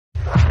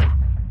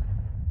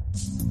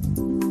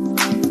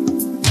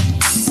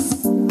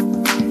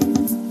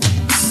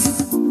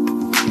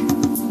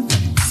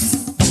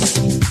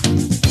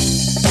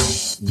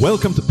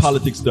Welcome to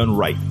Politics Done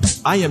Right.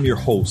 I am your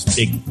host,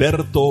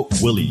 Egberto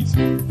Willies.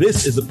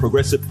 This is a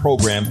progressive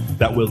program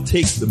that will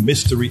take the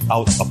mystery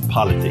out of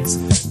politics.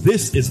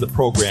 This is the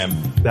program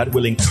that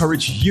will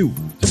encourage you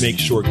to make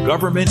sure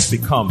government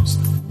becomes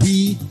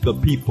we the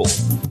people.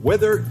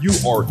 Whether you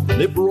are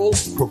liberal,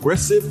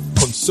 progressive,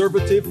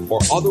 conservative, or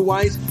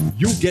otherwise,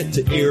 you get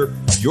to air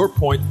your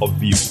point of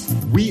view.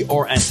 We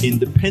are an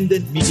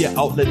independent media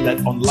outlet that,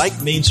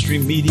 unlike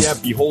mainstream media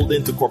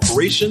beholden to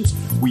corporations,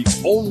 we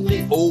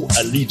only owe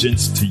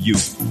allegiance to you.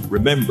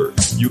 Remember,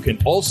 you can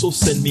also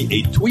send me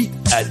a tweet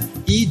at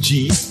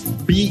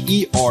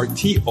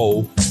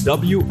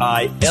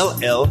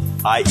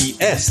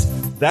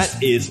EGBERTOWILLIES.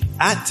 That is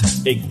at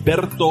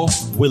Egberto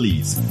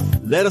Willies.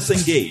 Let us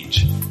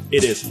engage.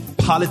 It is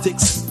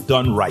Politics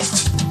Done Right.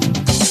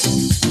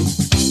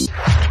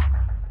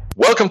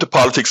 Welcome to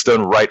Politics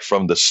Done Right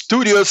from the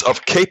studios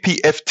of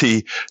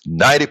KPFT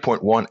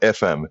 90.1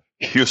 FM,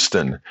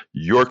 Houston,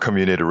 your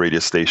community radio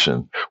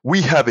station.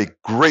 We have a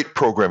great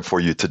program for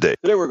you today.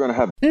 Today we're going to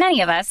have... Many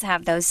of us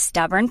have those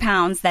stubborn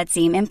pounds that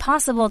seem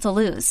impossible to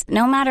lose,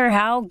 no matter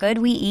how good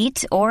we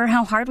eat or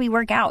how hard we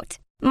work out.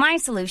 My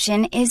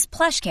solution is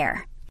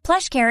PlushCare.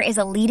 PlushCare is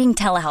a leading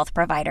telehealth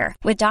provider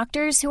with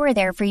doctors who are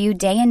there for you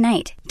day and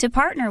night to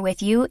partner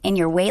with you in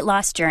your weight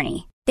loss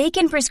journey. They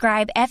can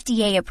prescribe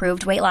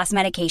FDA-approved weight loss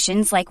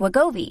medications like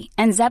Wegovy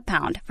and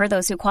Zepbound for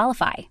those who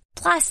qualify.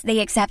 Plus, they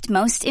accept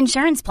most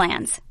insurance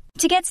plans.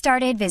 To get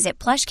started, visit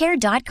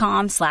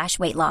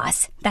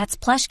plushcare.com/weightloss. That's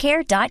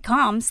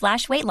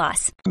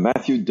plushcare.com/weightloss.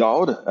 Matthew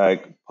Dowd, a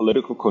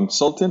political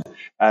consultant,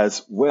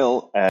 as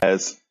well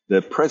as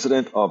the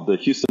president of the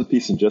Houston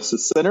Peace and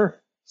Justice Center.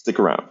 Stick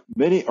around.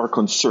 Many are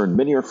concerned.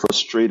 Many are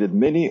frustrated.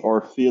 Many are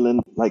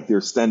feeling like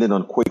they're standing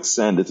on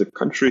quicksand. It's a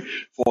country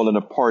falling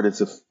apart.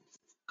 It's a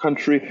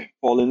country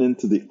falling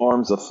into the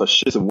arms of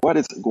fascism. What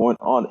is going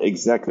on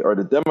exactly? Are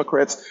the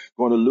Democrats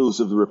going to lose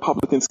if the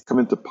Republicans come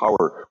into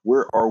power?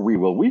 Where are we?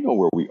 Well, we know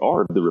where we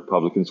are if the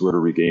Republicans were to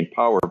regain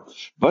power.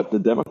 But the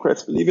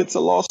Democrats believe it's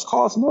a lost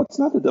cause. No, it's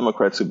not the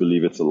Democrats who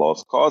believe it's a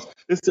lost cause.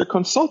 It's their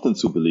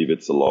consultants who believe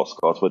it's a lost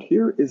cause. But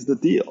here is the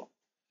deal.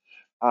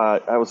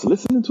 I was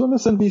listening to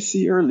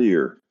MSNBC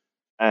earlier,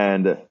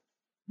 and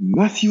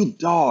Matthew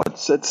Dowd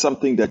said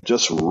something that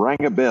just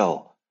rang a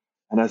bell.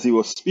 And as he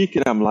was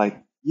speaking, I'm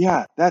like,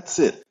 yeah, that's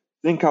it.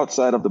 Think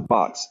outside of the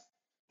box.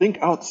 Think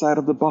outside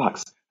of the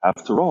box.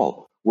 After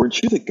all,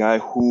 weren't you the guy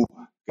who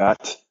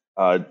got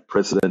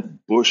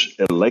President Bush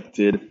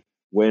elected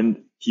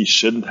when he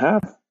shouldn't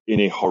have, in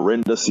a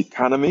horrendous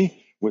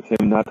economy, with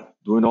him not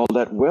doing all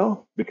that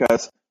well?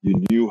 Because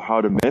you knew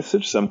how to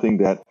message something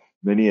that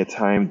many a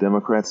time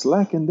Democrats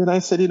lack. And then I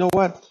said, you know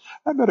what?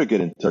 I better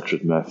get in touch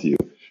with Matthew.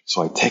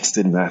 So I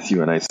texted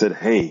Matthew and I said,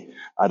 hey,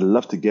 I'd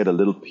love to get a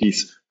little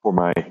piece for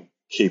my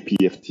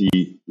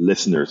KPFT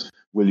listeners.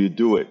 Will you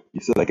do it? He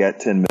said, I got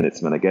 10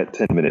 minutes, man. I got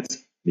 10 minutes.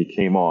 He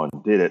came on,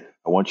 did it.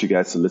 I want you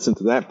guys to listen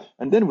to that.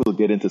 And then we'll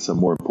get into some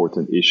more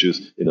important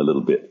issues in a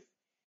little bit.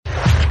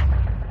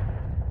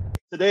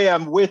 Today,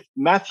 I'm with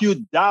Matthew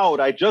Dowd.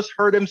 I just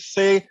heard him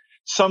say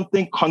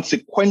something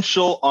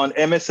consequential on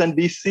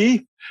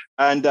MSNBC.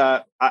 And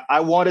I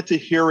wanted to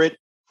hear it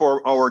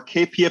for our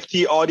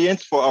KPFT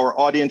audience, for our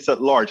audience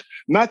at large.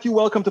 Matthew,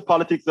 welcome to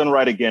Politics Done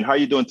Right again. How are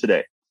you doing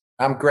today?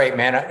 I'm great,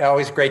 man.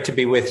 Always great to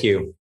be with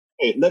you.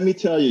 Hey, let me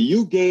tell you,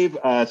 you gave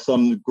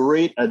some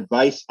great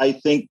advice. I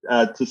think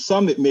to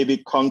some, it may be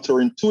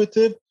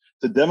counterintuitive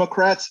to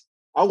Democrats.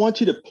 I want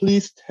you to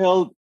please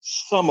tell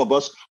some of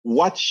us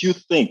what you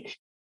think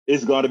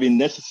is going to be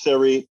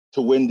necessary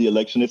to win the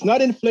election. It's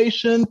not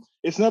inflation.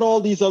 It's not all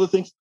these other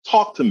things.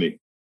 Talk to me.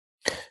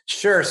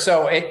 Sure.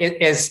 So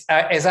as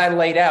I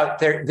laid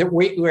out,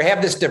 we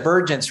have this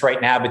divergence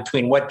right now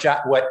between what Joe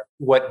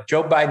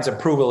Biden's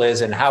approval is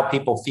and how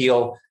people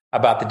feel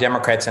about the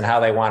Democrats and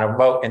how they want to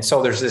vote. And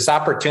so there's this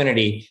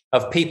opportunity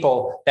of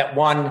people that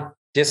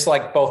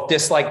dislike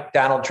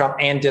Donald Trump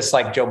and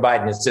dislike Joe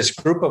Biden. It's this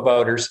group of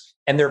voters,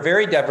 and they're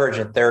very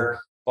divergent. They're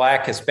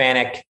Black,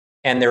 Hispanic,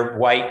 and they're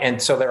white. And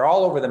so they're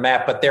all over the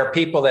map, but there are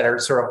people that are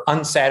sort of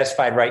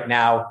unsatisfied right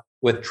now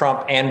with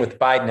Trump and with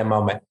Biden a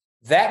moment.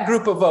 That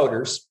group of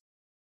voters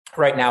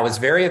right now is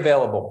very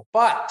available,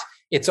 but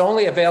it's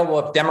only available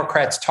if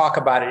Democrats talk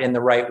about it in the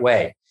right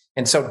way.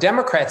 And so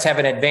Democrats have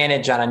an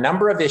advantage on a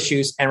number of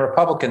issues and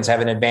Republicans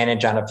have an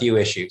advantage on a few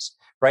issues.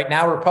 Right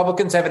now,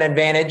 Republicans have an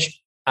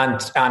advantage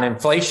on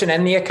inflation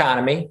and the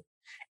economy,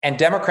 and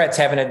Democrats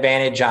have an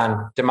advantage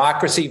on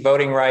democracy,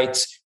 voting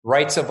rights,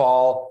 rights of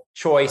all,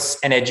 choice,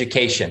 and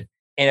education.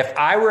 And if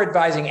I were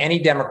advising any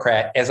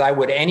Democrat, as I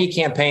would any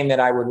campaign that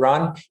I would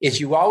run, is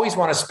you always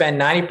want to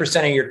spend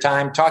 90% of your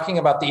time talking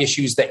about the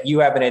issues that you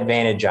have an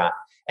advantage on.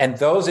 And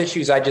those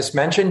issues I just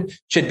mentioned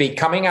should be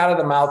coming out of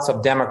the mouths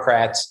of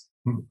Democrats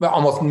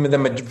almost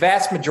the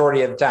vast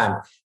majority of the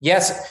time.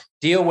 Yes,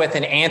 deal with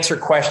and answer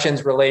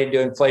questions related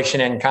to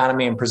inflation and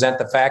economy and present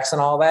the facts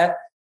and all that.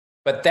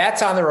 But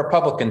that's on the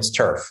Republicans'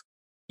 turf.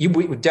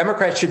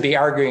 Democrats should be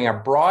arguing a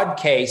broad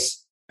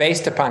case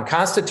based upon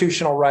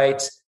constitutional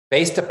rights,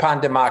 based upon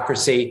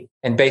democracy,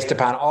 and based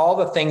upon all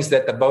the things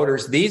that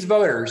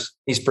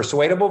these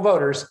persuadable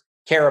voters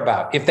care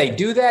about. If they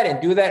do that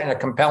and do that in a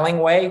compelling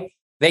way,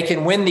 they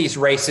can win these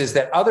races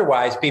that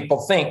otherwise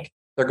people think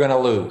they're going to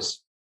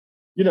lose.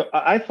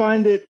 I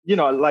find it,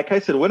 like I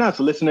said, when I was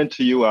listening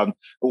to you,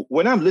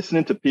 when I'm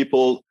listening to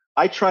people,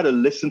 I try to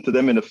listen to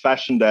them in a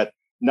fashion that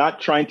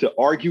not trying to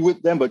argue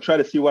with them, but try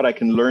to see what I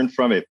can learn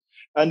from it.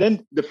 And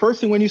then the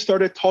first thing when you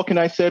started talking,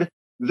 I said,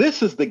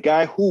 this is the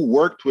guy who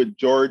worked with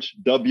George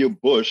W.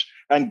 Bush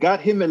and got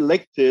him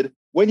elected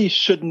when he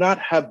should not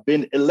have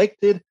been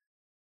elected.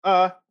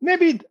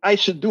 Maybe I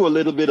should do a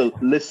little bit of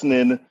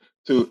listening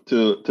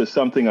to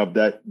something of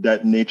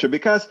that nature,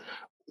 because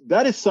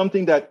that is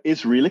something that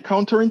is really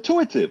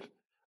counterintuitive.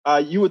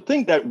 You would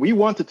think that we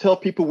want to tell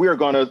people we are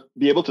going to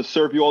be able to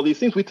serve you all these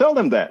things. We tell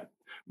them that,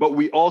 but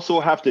we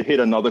also have to hit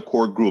another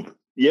core group.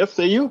 Yes,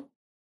 say you?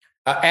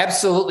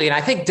 Absolutely. And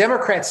I think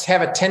Democrats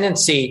have a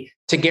tendency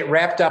to get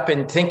wrapped up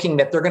in thinking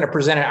that they're going to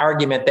present an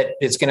argument that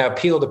is going to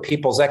appeal to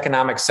people's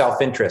economic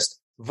self-interest.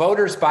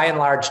 Voters, by and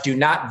large, do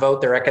not vote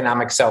their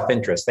economic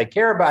self-interest. They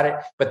care about it,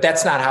 but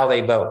that's not how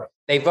they vote.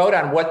 They vote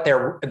on what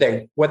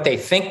they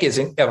think is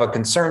of a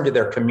concern to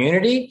their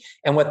community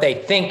and what they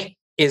think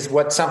is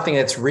something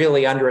that's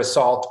really under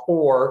assault,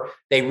 or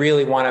they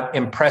really want to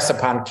impress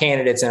upon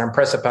candidates and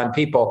impress upon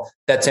people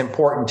that's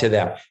important to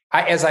them.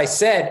 As I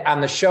said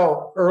on the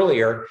show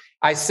earlier,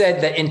 I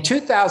said that in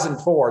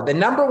 2004, the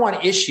number one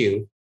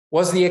issue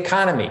was the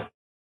economy.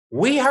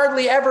 We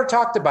hardly ever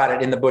talked about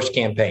it in the Bush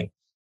campaign.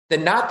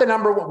 Not the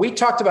number one. We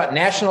talked about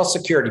national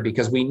security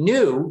because we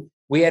knew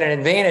we had an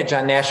advantage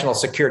on national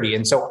security.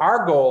 And so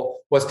our goal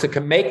was to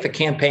make the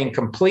campaign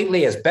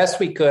completely as best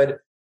we could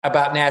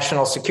about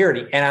national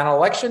security. And on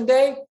election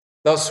day,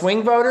 those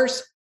swing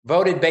voters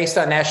voted based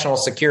on national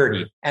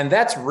security. And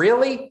that's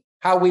really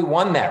how we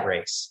won that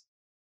race.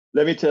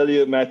 Let me tell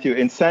you, Matthew,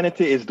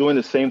 insanity is doing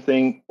the same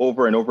thing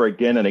over and over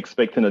again and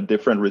expecting a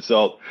different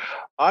result.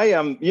 I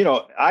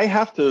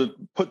have to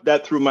put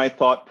that through my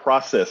thought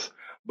process.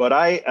 But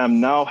I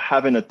am now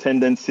having a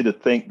tendency to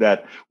think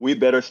that we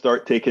better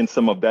start taking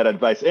some of that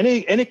advice.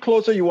 Any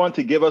closer you want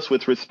to give us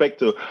with respect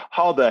to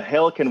how the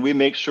hell can we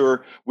make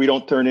sure we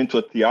don't turn into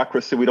a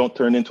theocracy, we don't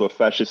turn into a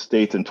fascist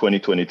state in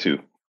 2022?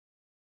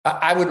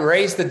 I would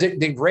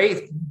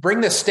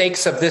bring the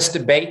stakes of this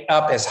debate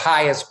up as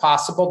high as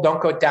possible.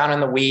 Don't go down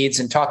in the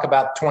weeds and talk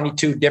about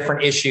 22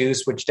 different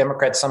issues, which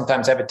Democrats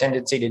sometimes have a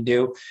tendency to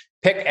do.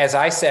 Pick, as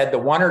I said, the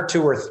one or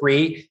two or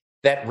three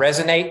that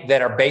resonate,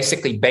 that are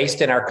basically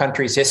based in our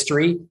country's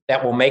history,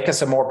 that will make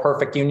us a more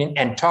perfect union,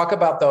 and talk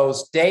about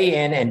those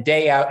day in and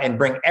day out and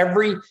bring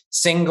every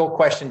single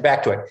question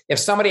back to it. If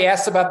somebody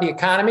asks about the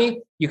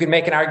economy, you can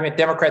make an argument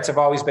Democrats have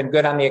always been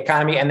good on the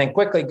economy, and then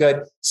quickly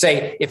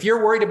say, if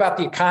you're worried about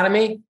the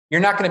economy,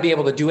 you're not going to be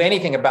able to do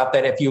anything about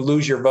that if you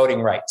lose your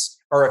voting rights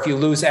or if you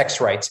lose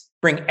X rights.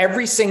 Bring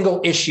every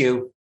single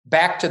issue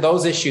back to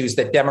those issues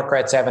that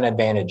Democrats have an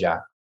advantage on.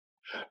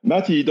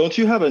 Matthew, don't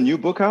you have a new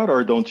book out,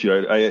 or don't you?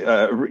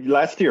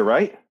 Last year,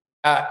 right?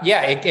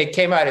 Yeah, it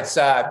came out. It's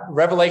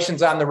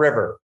Revelations on the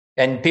River,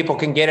 and people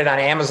can get it on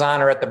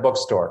Amazon or at the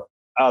bookstore.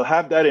 I'll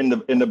have that in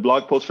the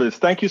blog post for this.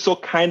 Thank you so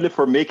kindly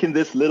for making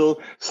this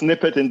little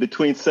snippet in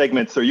between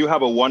segments. So you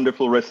have a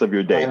wonderful rest of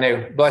your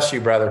day. Bless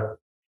you, brother.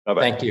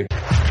 Bye-bye. Thank you.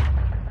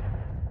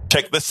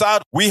 Check this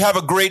out. We have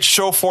a great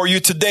show for you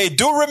today.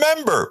 Do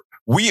remember,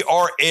 we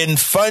are in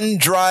Fund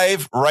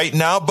Drive right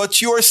now,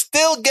 but you are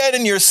still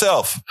getting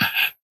yourself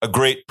a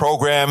great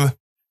program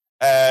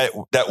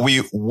that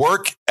we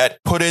work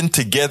at putting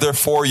together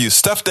for you.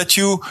 Stuff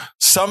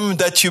some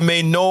that you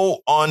may know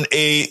on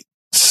a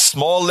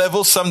small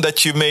level, some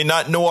that you may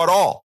not know at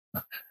all.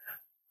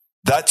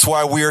 That's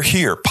why we're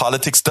here.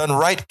 Politics Done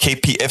Right,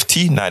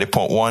 KPFT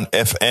 90.1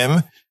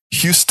 FM,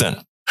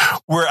 Houston.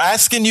 We're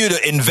asking you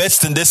to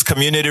invest in this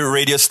community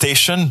radio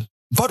station,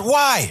 but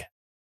why?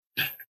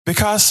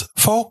 Because,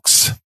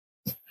 folks,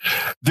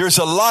 there's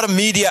a lot of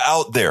media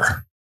out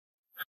there,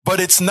 but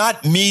it's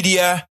not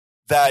media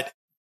that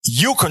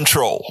you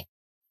control.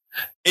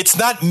 It's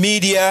not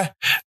media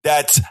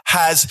that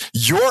has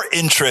your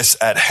interests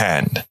at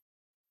hand.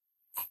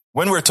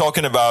 When we're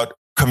talking about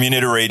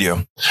community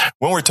radio,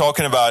 when we're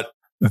talking about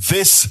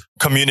this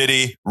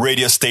community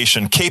radio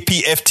station,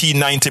 KPFT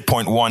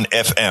 90.1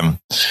 FM,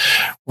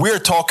 we're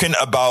talking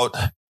about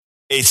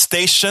a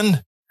station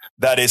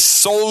that is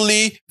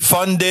solely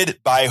funded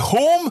by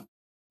whom?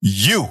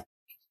 You.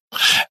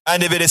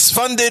 And if it is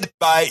funded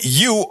by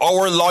you,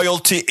 our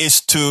loyalty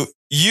is to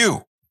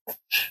you.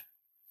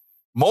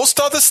 Most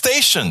other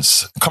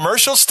stations,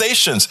 commercial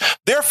stations,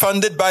 they're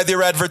funded by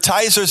their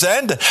advertisers,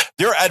 and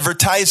their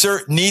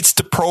advertiser needs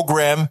to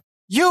program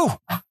you.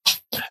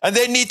 And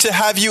they need to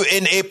have you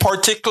in a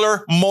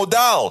particular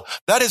modal.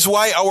 That is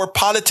why our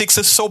politics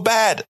is so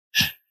bad.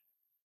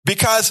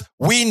 Because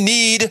we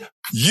need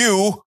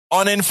you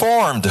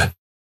uninformed.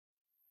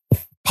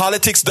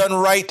 Politics Done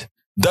Right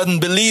doesn't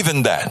believe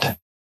in that.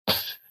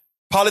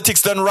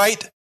 Politics Done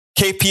Right,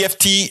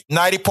 KPFT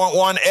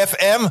 90.1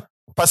 FM,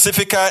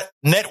 Pacifica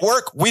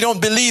Network, we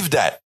don't believe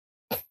that.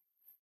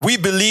 We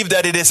believe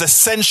that it is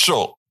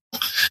essential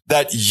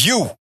that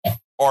you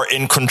are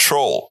in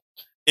control.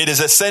 It is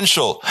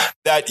essential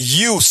that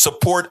you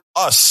support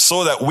us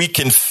so that we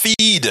can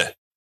feed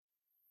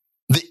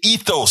the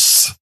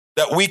ethos,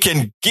 that we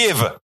can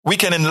give, we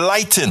can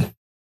enlighten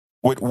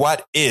with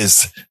what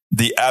is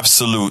the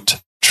absolute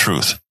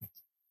truth.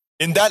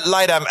 In that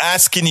light, I'm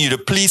asking you to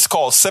please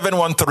call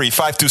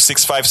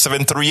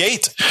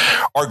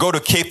 713-526-5738 or go to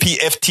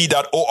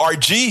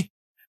kpft.org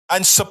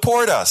and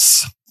support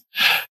us.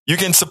 You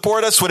can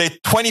support us with a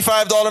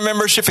 $25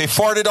 membership, a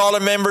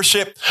 $40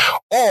 membership,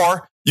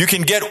 or you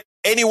can get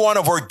any one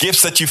of our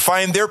gifts that you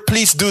find there.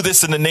 Please do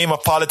this in the name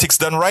of Politics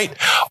Done Right.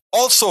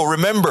 Also,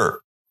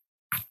 remember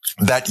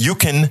that you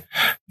can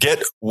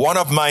get one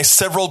of my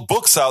several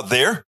books out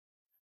there.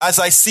 As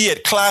I see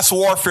it, Class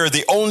Warfare,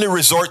 the only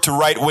resort to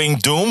right-wing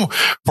doom,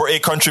 for a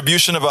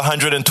contribution of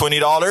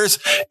 $120.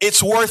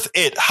 It's worth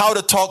it. How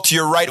to talk to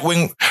your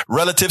right-wing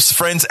relatives,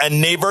 friends, and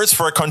neighbors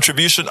for a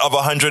contribution of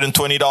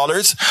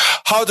 $120.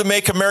 How to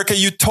make America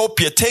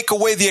utopia. Take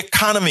away the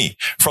economy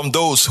from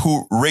those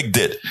who rigged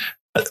it.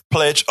 A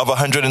pledge of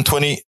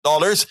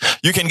 $120.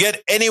 You can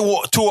get any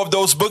two of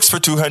those books for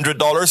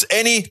 $200.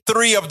 Any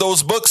three of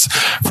those books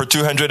for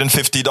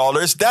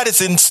 $250.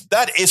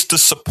 That is to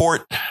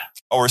support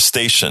our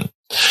station.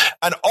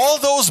 And all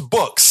those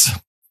books,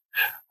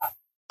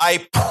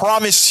 I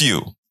promise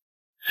you,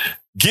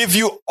 give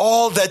you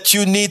all that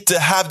you need to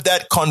have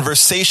that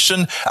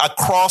conversation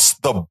across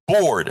the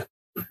board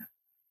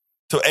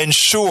to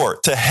ensure,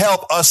 to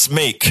help us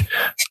make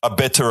a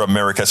better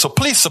America. So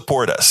please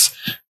support us.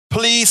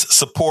 Please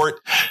support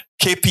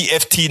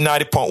KPFT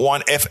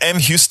 90.1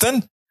 FM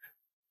Houston.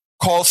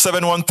 Call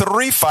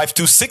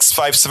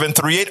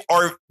 713-526-5738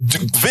 or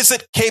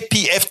visit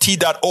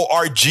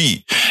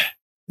kpft.org.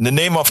 In the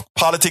name of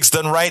Politics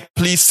Done Right,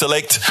 please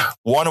select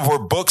one of our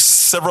books,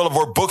 several of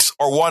our books,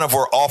 or one of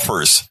our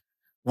offers.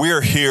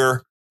 We're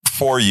here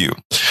for you.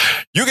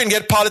 You can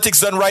get Politics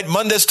Done Right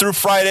Mondays through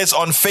Fridays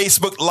on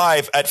Facebook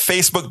Live at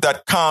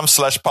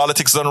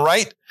facebook.com/Politics Done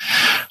Right.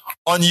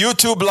 On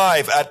YouTube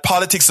Live at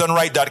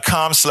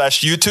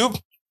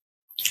politicsdoneright.com/YouTube.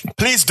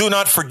 Please do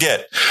not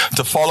forget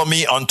to follow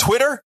me on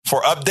Twitter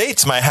for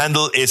updates. My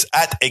handle is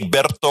at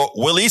Egberto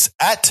Willies,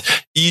 at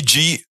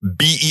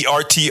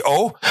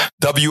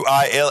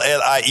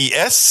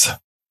EGBERTOWILLIES.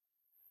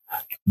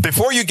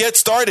 Before you get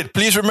started,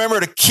 please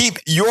remember to keep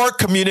your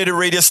community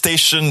radio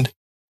station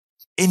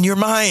in your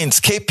minds,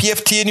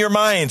 KPFT in your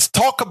minds.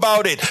 Talk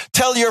about it.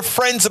 Tell your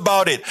friends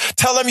about it.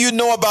 Tell them you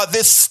know about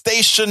this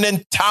station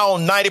in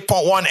town,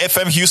 90.1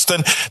 FM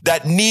Houston,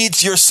 that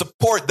needs your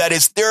support, that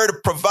is there to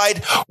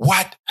provide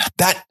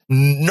that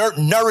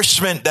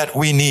nourishment that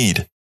we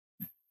need.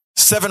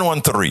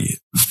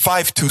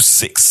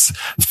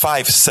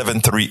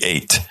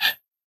 713-526-5738.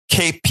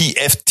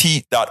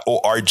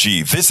 kpft.org.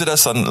 Visit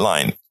us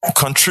online.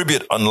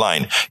 Contribute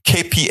online.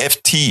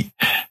 KPFT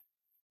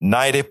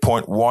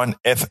 90.1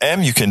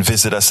 FM. You can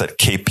visit us at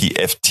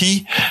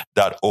kpft.org.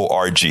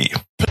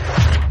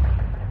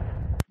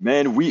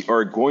 Man, we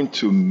are going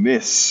to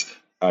miss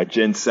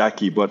Jen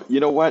Psaki, but you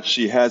know what?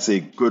 She has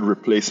a good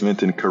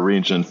replacement in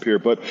Karine Jean-Pierre.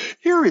 But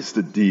here is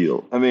the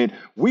deal. I mean,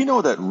 we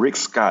know that Rick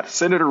Scott,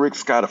 Senator Rick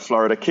Scott of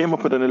Florida, came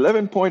up with an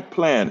 11-point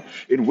plan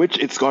in which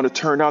it's going to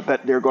turn out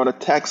that they're going to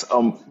tax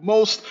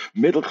most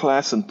middle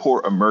class and poor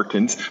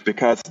Americans,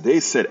 because they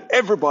said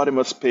everybody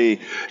must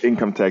pay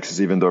income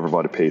taxes, even though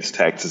everybody pays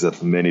taxes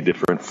in many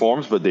different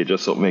forms, but they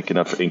just don't make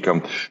enough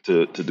income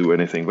to do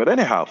anything. But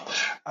anyhow,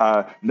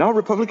 now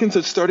Republicans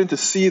are starting to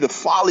see the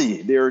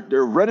folly.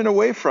 They're running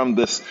away from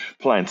this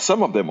plan.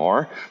 Some of them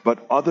are,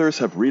 but others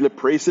have really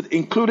praised it,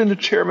 including the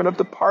chairman of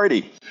the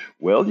party.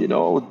 Well, you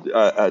know,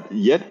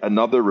 yet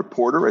another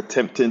reporter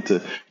attempting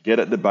to get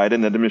at the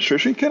Biden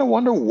administration. You kind of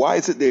wonder, why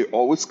is it they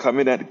always come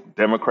in at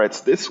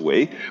Democrats this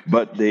way,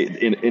 but they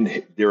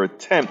in their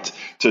attempt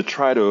to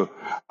try to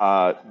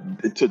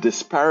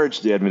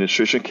disparage the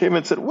administration came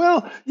and said,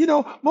 well, you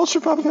know, most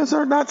Republicans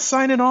are not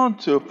signing on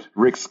to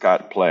Rick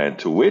Scott plan,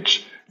 to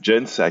which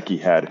Jen Psaki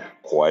had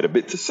quite a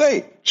bit to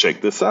say.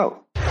 Check this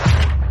out.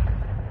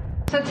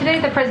 So today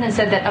the president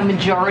said that a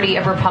majority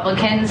of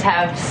Republicans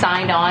have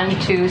signed on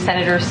to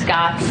Senator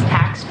Scott's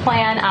tax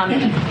plan.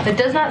 That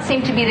does not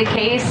seem to be the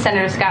case.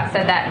 Senator Scott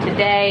said that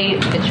today.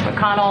 Mitch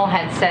McConnell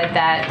had said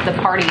that the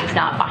party is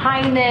not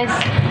behind this.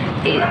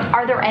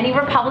 Are there any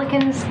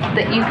Republicans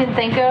that you can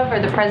think of, or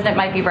the president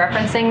might be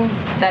referencing,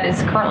 that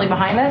is currently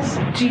behind this?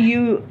 Do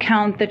you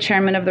count the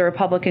chairman of the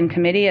Republican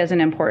committee as an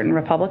important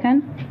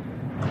Republican?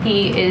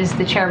 He is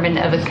the chairman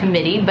of a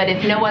committee, but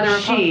if no other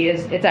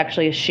it's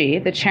actually a she,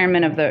 the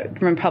chairman of the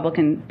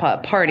Republican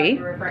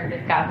Party.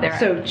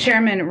 So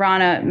Chairman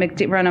Ronna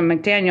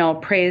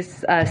McDaniel praised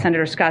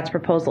Senator Scott's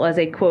proposal as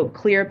a, quote,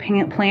 clear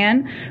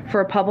plan for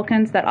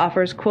Republicans that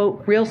offers,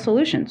 quote, real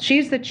solutions.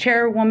 She's the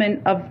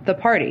chairwoman of the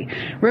party.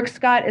 Rick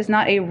Scott is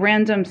not a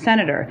random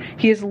senator.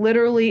 He is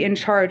literally in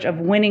charge of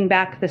winning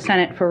back the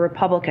Senate for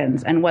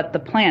Republicans and what the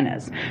plan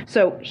is.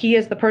 So he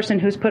is the person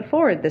who's put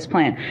forward this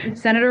plan.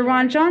 Senator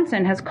Ron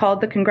Johnson has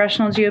called the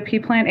congressional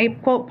GOP plan a,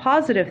 quote,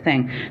 positive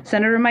thing.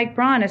 Senator Mike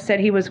Braun has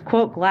said he was,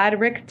 quote, glad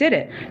Rick did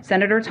it.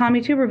 Senator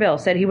Tommy Tuberville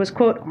said he was,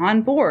 quote,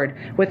 on board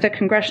with the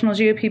congressional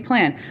GOP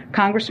plan.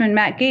 Congressman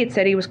Matt Gaetz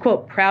said he was,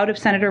 quote, proud of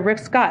Senator Rick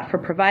Scott for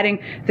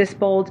providing this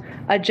bold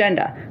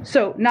agenda.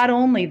 So not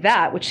only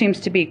that, which seems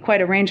to be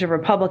quite a range of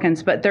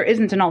Republicans, but there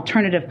isn't an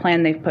alternative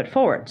plan they've put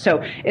forward.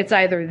 So it's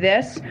either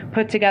this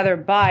put together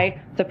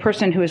by the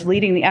person who is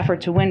leading the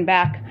effort to win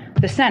back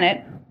the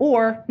Senate,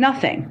 or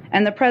nothing.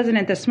 And the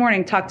president this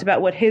morning talked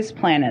about what his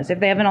plan is. If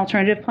they have an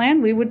alternative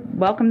plan, we would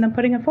welcome them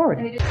putting it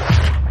forward.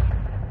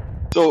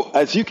 So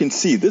as you can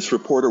see, this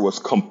reporter was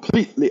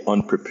completely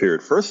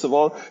unprepared. First of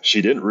all,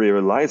 she didn't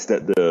realize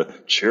that the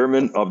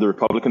chairman of the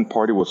Republican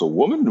Party was a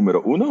woman,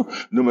 numero uno.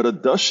 Numero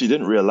dos, she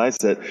didn't realize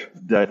that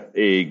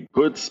a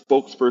good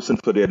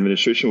spokesperson for the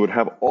administration would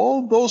have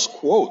all those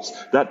quotes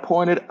that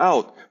pointed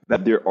out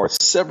that there are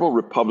several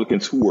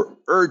Republicans who were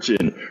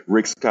urging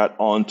Rick Scott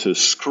on to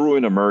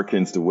screwing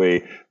Americans the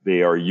way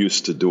they are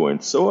used to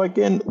doing. So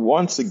again,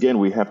 once again,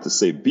 we have to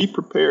say, be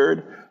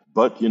prepared.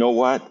 But you know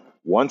what?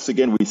 Once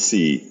again, we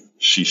see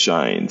she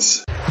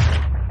shines.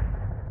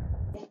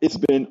 It's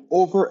been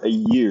over a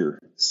year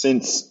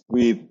since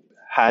we've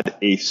had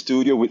a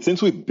studio,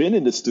 since we've been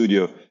in the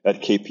studio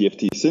at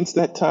KPFT. Since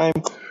that time,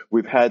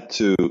 we've had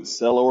to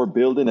sell our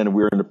building, and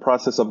we're in the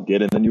process of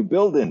getting a new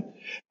building.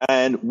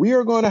 And we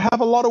are going to have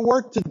a lot of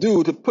work to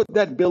do to put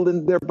that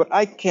building there, but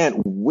I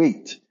can't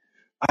wait.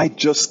 I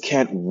just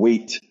can't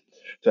wait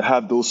to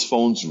have those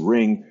phones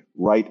ring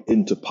right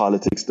into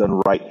Politics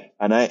Done Right,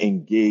 and I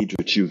engage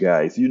with you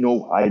guys. You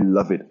know I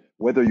love it.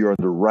 Whether you're on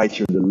the right,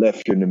 you're on the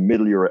left, you're in the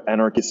middle, you're an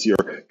anarchist, you're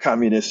a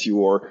communist,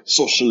 you're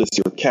socialist,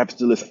 you're a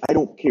capitalist, I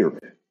don't care.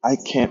 I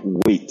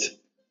can't wait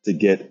to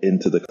get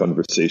into the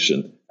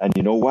conversation. And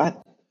you know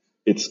what?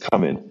 It's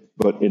coming.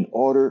 But in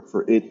order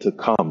for it to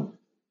come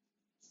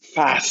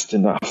fast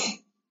enough,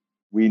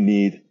 we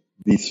need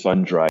these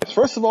fund drives.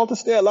 First of all, to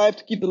stay alive,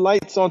 to keep the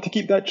lights on, to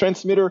keep that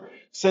transmitter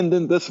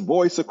sending this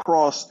voice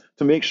across,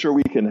 to make sure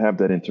we can have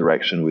that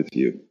interaction with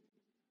you.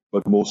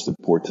 But most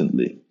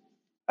importantly,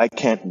 I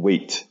can't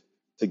wait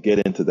to get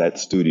into that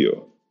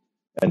studio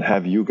and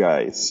have you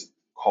guys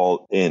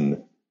call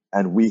in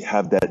and we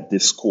have that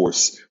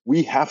discourse.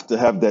 We have to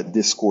have that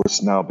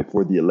discourse now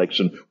before the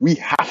election. We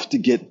have to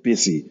get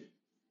busy.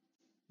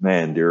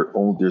 Man,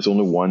 there's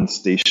only one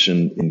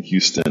station in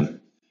Houston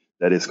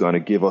that is going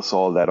to give us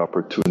all that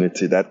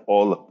opportunity, that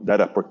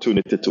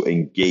opportunity to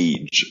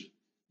engage,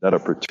 that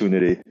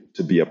opportunity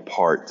to be a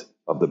part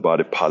of the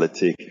body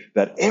politic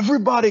that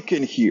everybody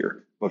can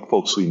hear. But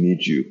folks, we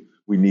need you.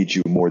 We need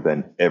you more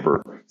than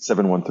ever.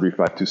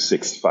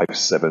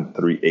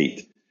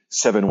 713-526-5738.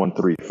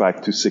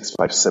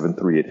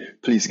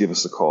 713-526-5738. Please give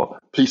us a call.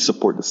 Please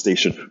support the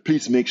station.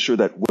 Please make sure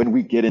that when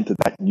we get into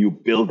that new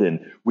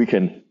building, we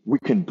can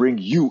bring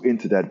you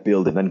into that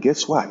building. And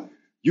guess what?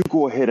 You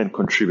go ahead and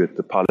contribute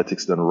to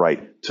Politics Done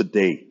Right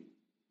today.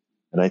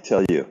 And I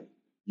tell you,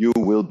 you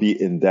will be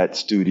in that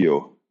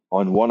studio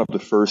on one of the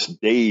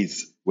first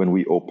days when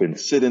we open,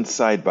 sitting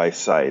side by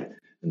side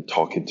and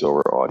talking to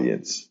our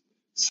audience.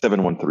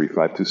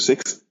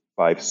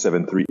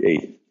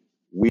 713-526-5738.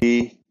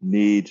 We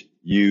need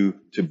you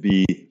to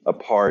be a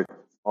part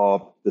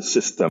of the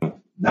system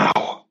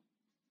now.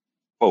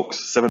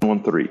 Folks,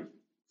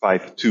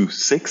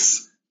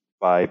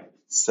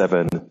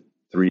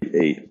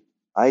 713-526-5738.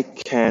 I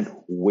can't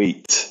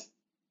wait.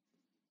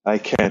 I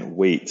can't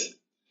wait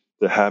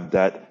to have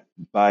that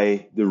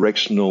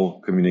bi-directional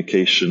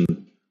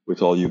communication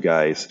with all you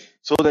guys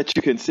so that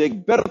you can say,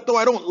 Egberto,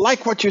 I don't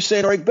like what you're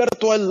saying, or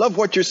Egberto, I love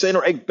what you're saying,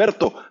 or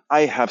Egberto,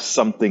 I have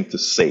something to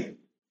say.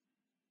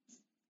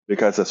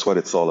 Because that's what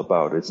it's all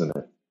about, isn't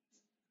it?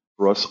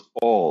 For us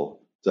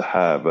all to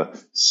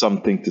have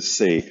something to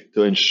say,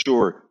 to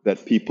ensure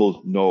that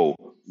people know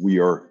we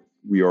are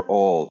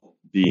all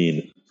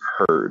being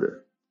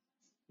heard.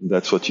 And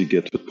that's what you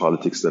get with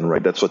Politics Done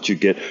Right. That's what you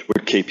get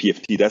with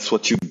KPFT. That's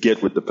what you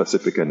get with the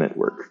Pacifica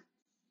Network.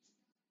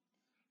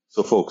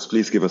 So folks,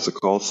 please give us a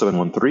call,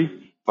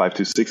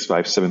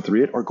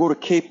 713-526-5738, or go to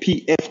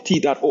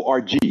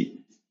kpft.org,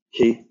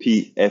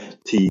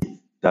 kpft.org.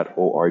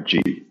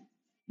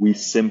 We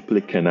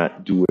simply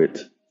cannot do it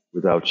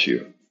without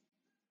you.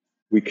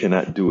 We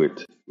cannot do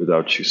it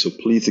without you. So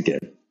please,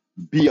 again,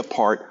 be a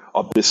part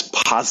of this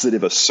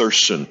positive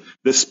assertion,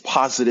 this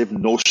positive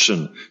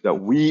notion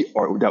that we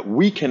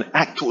can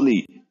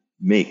actually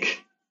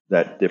make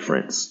that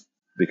difference,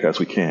 because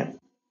we can.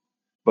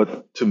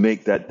 But to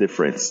make that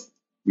difference,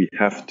 we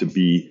have to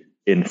be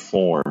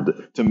informed.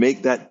 To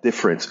make that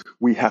difference,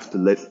 we have to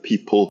let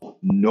people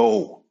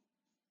know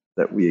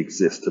that we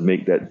exist. To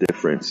make that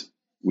difference,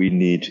 we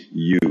need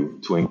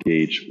you to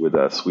engage with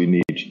us. We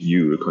need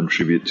you to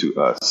contribute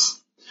to us.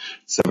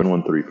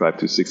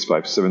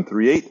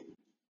 713-526-5738.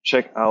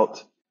 Check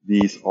out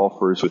these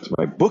offers with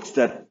my books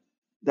that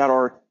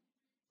are,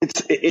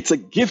 it's a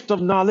gift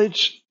of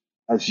knowledge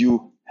as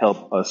you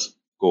help us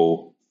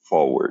go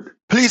forward.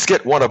 Please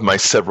get one of my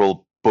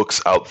several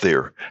books out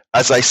there.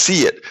 As I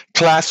see it,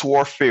 Class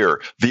Warfare,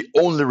 the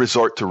only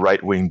resort to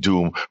right-wing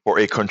doom, for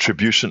a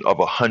contribution of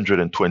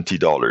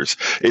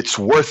 $120. It's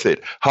worth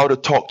it. How to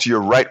talk to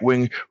your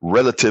right-wing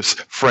relatives,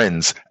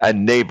 friends,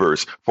 and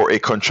neighbors for a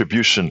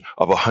contribution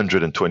of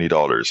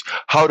 $120.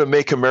 How to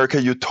make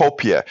America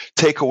utopia.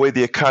 Take away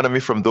the economy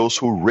from those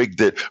who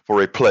rigged it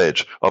for a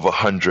pledge of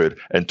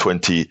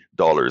 $120.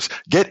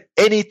 Get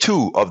any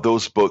 2 of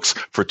those books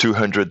for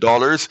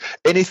 $200,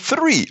 any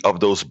 3 of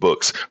those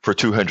books for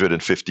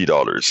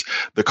 $250.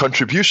 The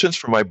contributions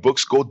for my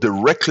books go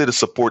directly to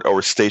support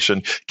our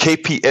station,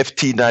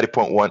 KPFT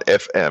 90.1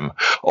 FM.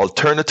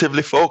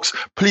 Alternatively, folks,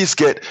 please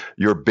get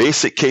your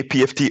basic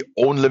KPFT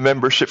only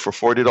membership for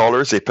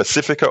 $40, a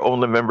Pacifica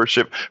only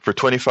membership for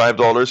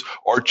 $25,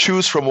 or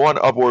choose from one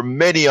of our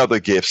many other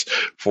gifts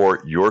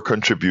for your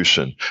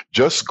contribution.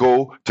 Just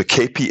go to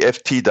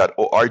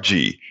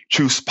kpft.org,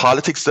 choose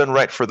Politics Done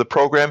Right for the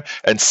program,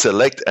 and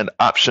select an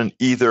option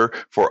either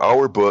for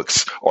our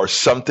books or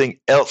something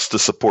else to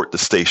support the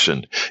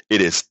station.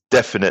 It is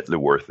definitely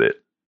worth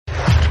it.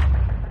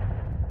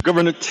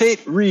 Governor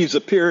Tate Reeves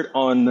appeared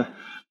on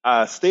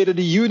State of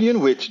the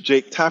Union with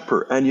Jake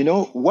Tapper. And you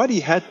know, what he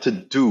had to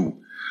do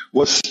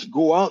was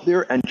go out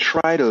there and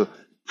try to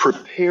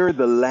prepare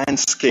the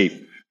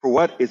landscape for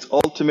what is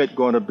ultimately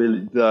going to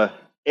be the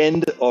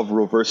end of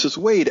Roe versus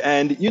Wade.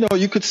 And, you know,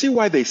 you could see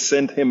why they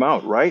sent him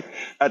out, right?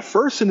 At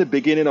first, in the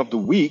beginning of the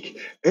week,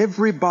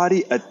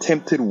 everybody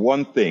attempted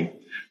one thing,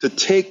 to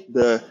take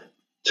the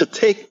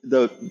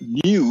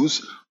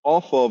news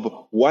off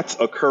of what's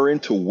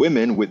occurring to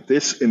women with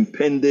this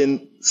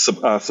impending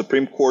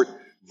Supreme Court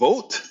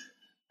vote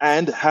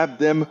and have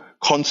them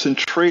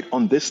concentrate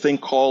on this thing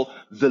called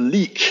the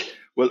leak.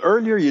 Well,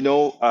 earlier, you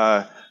know,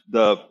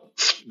 the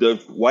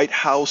White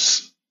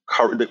House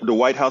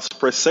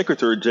press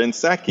secretary, Jen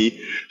Psaki,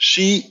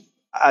 she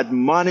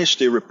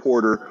admonished a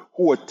reporter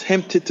who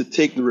attempted to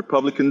take the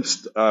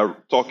Republicans'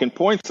 talking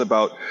points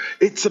about,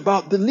 it's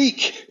about the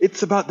leak.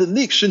 It's about the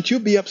leak. Shouldn't you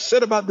be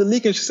upset about the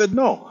leak? And she said,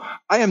 no,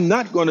 I am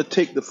not going to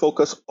take the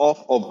focus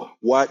off of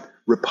what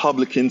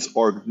Republicans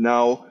are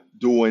now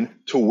doing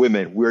to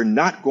women. We're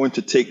not going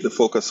to take the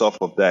focus off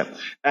of that.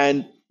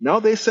 And now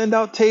they send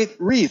out Tate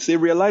Reeves. They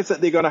realize that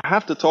they're going to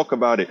have to talk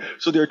about it.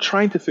 So they're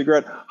trying to figure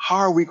out, how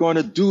are we going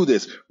to do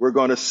this? We're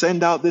going to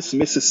send out this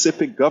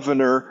Mississippi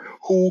governor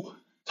who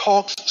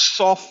talks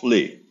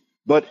softly,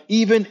 but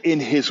even in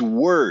his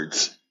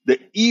words, the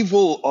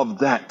evil of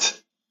that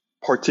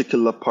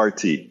particular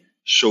party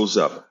shows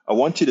up. I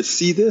want you to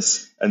see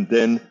this, and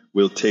then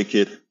we'll take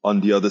it on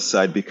the other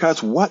side,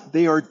 because what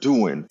they are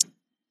doing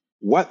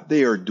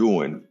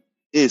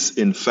is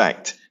in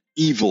fact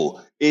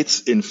evil.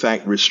 It's in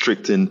fact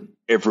restricting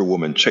every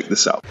woman. Check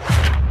this out.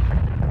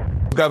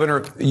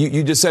 Governor,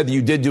 you just said that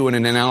you did do an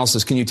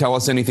analysis. Can you tell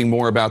us anything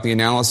more about the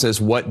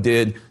analysis? What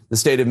did the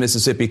state of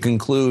Mississippi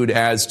conclude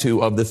as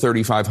to, of the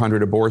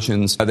 3,500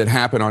 abortions that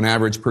happen on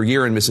average per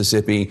year in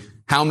Mississippi,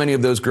 how many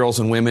of those girls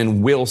and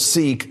women will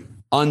seek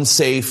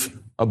unsafe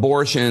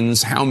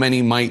abortions? How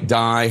many might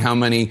die? How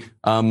many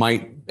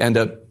might end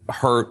up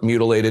hurt,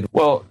 mutilated?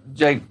 Well,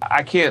 Jake,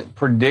 I can't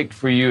predict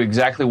for you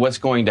exactly what's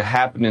going to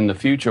happen in the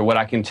future. What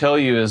I can tell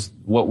you is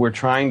what we're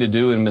trying to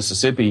do in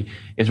Mississippi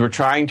is we're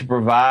trying to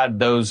provide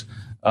those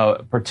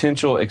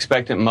potential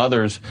expectant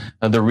mothers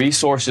the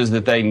resources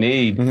that they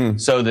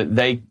need so that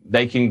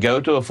they can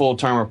go to a full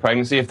term of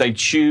pregnancy. If they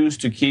choose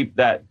to keep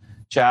that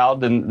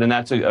child, then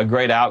that's a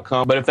great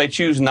outcome. But if they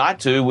choose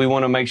not to, we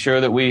want to make sure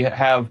that we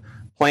have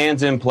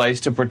plans in place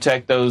to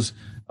protect those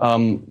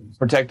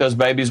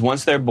babies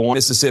once they're born.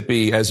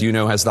 Mississippi, as you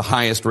know, has the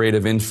highest rate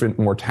of infant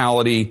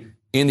mortality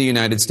in the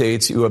United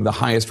States. You have the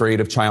highest rate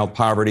of child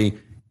poverty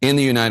in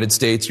the United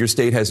States. Your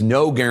state has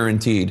no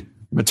guaranteed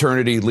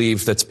maternity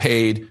leave that's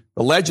paid.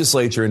 The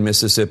legislature in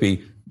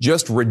Mississippi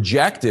just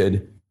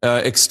rejected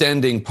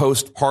extending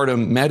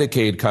postpartum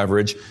Medicaid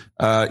coverage.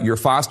 Your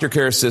foster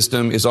care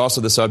system is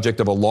also the subject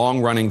of a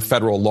long-running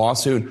federal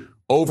lawsuit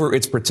over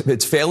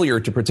its failure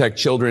to protect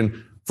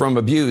children from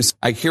abuse.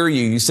 I hear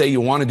you. You say you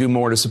want to do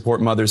more to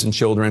support mothers and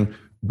children,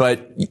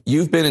 but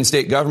you've been in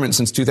state government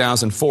since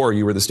 2004.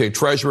 You were the state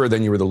treasurer,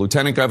 then you were the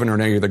lieutenant governor,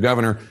 now you're the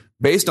governor.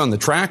 Based on the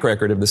track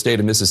record of the state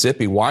of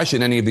Mississippi, why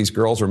should any of these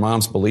girls or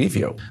moms believe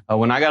you?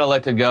 When I got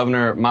elected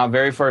governor, my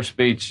very first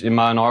speech in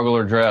my inaugural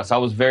address, I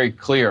was very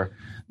clear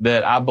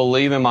that I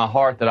believe in my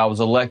heart that I was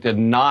elected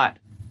not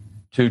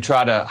to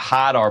try to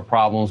hide our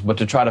problems, but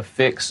to try to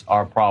fix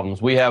our problems.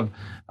 We have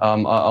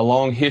a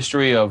long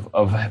history of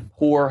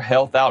poor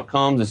health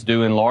outcomes. It's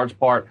due in large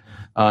part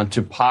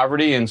to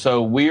poverty. And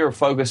so we are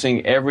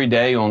focusing every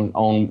day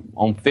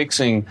on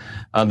fixing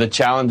the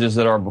challenges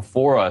that are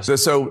before us.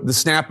 So the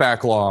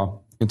snapback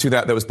law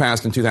that was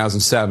passed in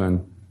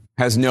 2007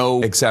 has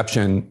no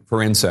exception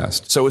for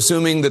incest. So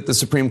assuming that the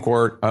Supreme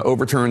Court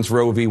overturns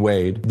Roe v.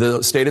 Wade,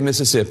 the state of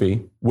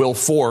Mississippi will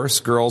force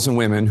girls and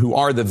women who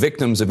are the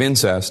victims of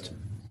incest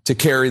to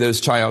carry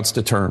those childs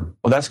to term.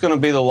 Well, that's going to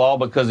be the law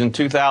because in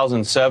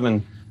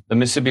 2007, the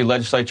Mississippi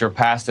legislature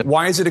passed it.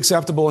 Why is it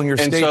acceptable in your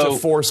state to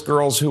force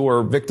girls who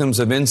are victims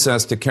of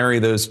incest to carry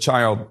those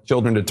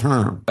children to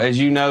term? As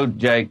you know,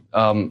 Jake,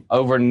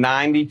 over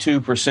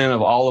 92%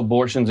 of all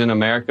abortions in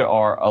America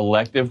are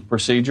elective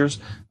procedures.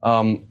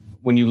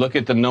 When you look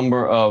at the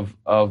number of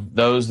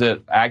those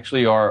that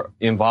actually are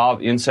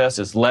involved in incest,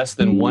 it's less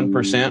than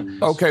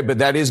 1%. Okay, but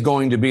that is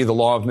going to be the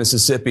law of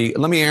Mississippi.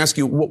 Let me ask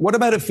you, what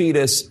about a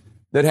fetus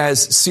that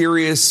has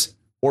serious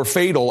or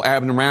fatal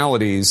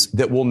abnormalities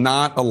that will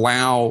not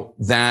allow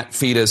that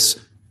fetus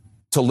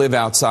to live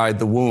outside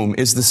the womb?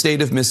 Is the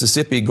state of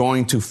Mississippi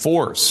going to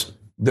force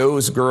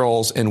those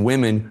girls and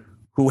women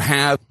who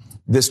have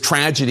this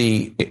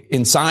tragedy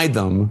inside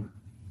them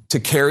to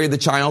carry the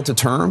child to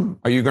term?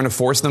 Are you going to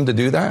force them to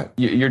do that?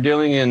 You're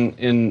dealing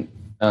in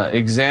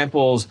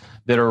examples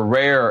that are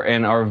rare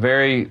and are a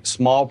very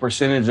small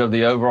percentage of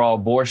the overall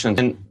abortions.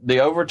 And the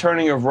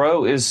overturning of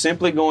Roe is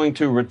simply going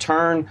to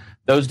return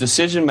those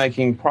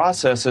decision-making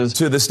processes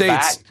to the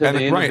states, back to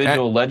the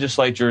individual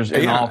legislatures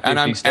in all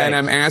 50 states. And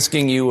I'm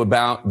asking you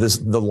about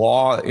the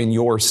law in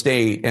your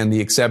state and the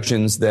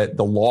exceptions that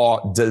the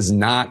law does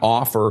not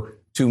offer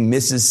to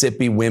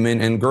Mississippi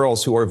women and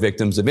girls who are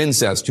victims of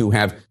incest, who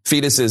have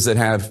fetuses that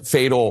have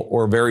fatal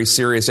or very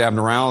serious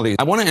abnormalities.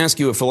 I want to ask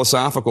you a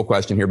philosophical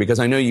question here, because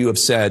I know you have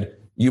said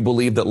you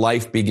believe that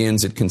life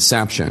begins at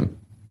conception.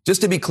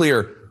 Just to be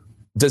clear,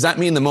 does that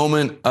mean the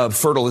moment of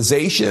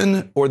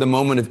fertilization or the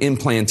moment of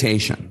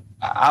implantation?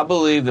 I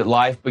believe that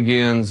life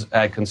begins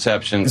at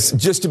conception.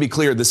 Just to be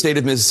clear, the state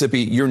of Mississippi,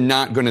 you're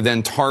not going to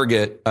then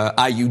target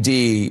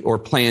IUD or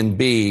Plan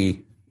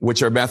B,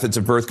 which are methods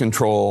of birth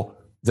control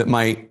that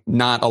might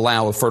not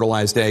allow a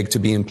fertilized egg to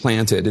be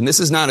implanted. And this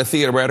is not a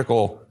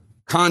theoretical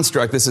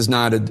construct. This is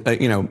not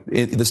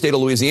the state of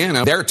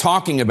Louisiana. They're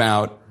talking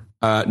about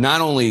not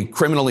only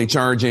criminally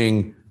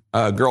charging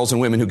girls and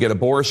women who get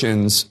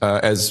abortions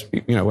as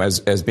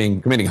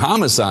being committing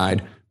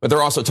homicide, but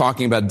they're also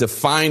talking about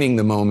defining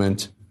the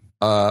moment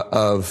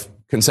of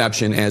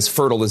conception as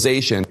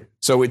fertilization.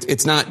 So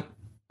it's not.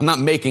 I'm not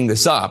making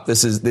this up.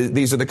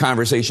 These are the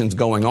conversations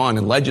going on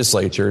in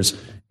legislatures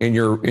in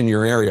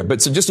your area.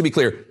 But so just to be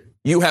clear,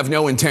 you have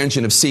no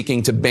intention of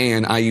seeking to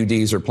ban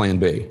IUDs or Plan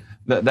B.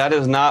 That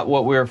is not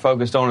what we're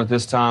focused on at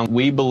this time.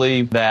 We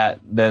believe that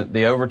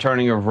the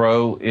overturning of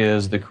Roe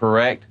is the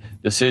correct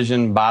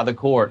decision by the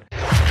court.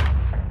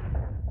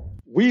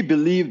 We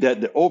believe that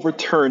the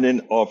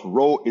overturning of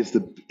Roe is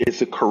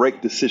the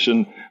correct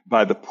decision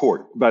by the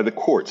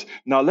courts.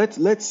 Now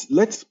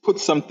let's put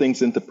some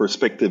things into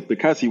perspective,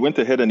 because he went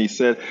ahead and he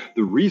said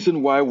the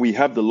reason why we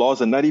have the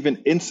laws and not even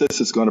incest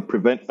is going to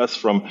prevent us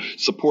from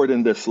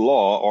supporting this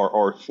law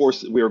or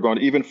we are going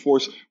to even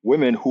force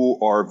women who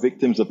are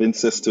victims of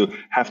incest to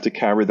have to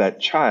carry that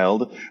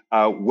child.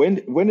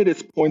 When it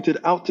is pointed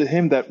out to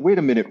him that wait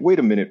a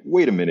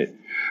minute.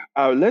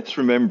 Let's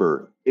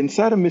remember,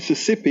 inside of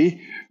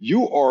Mississippi,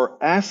 you are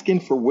asking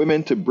for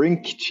women to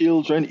bring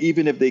children,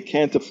 even if they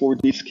can't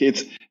afford these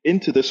kids,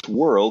 into this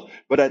world.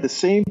 But at the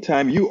same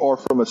time, you are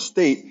from a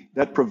state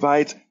that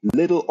provides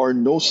little or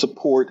no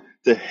support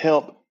to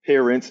help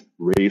parents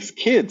raise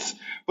kids.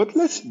 But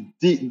let's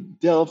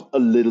delve a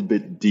little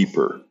bit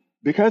deeper.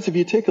 Because if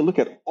you take a look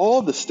at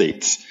all the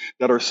states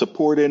that are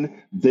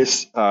supporting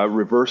this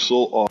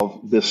reversal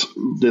of this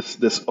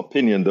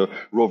opinion, the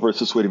Roe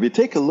versus Wade, if you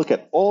take a look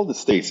at all the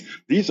states,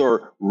 these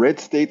are red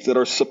states that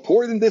are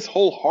supporting this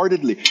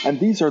wholeheartedly. And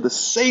these are the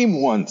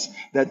same ones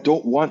that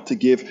don't want to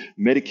give the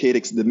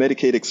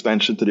Medicaid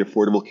expansion to the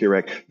Affordable Care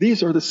Act.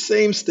 These are the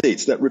same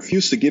states that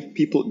refuse to give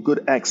people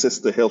good access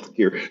to health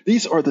care.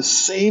 These are the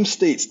same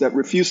states that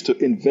refuse to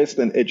invest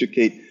and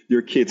educate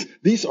their kids.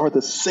 These are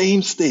the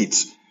same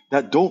states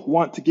that don't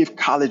want to give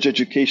college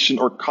education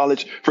or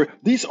college for.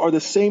 These are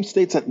the same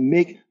states that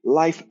make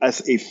life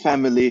as a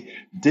family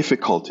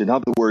difficult. In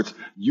other words,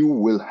 you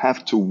will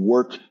have to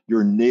work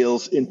your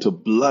nails into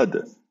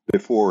blood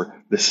before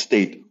the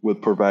state will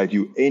provide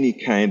you any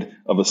kind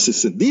of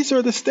assistance. These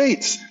are the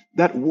states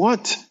that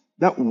want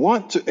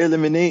to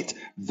eliminate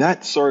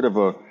that sort of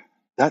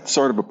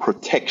a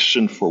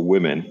protection for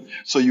women.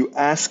 So you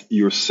ask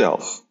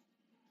yourself,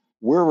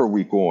 where are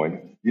we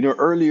going? You know,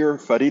 earlier,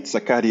 Fareed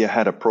Zakaria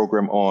had a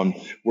program on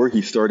where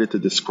he started to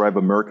describe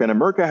America, and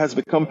America has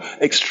become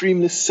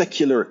extremely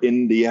secular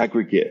in the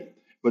aggregate.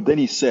 But then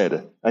he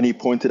said, and he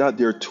pointed out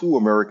there are two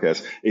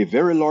Americas, a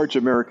very large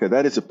America,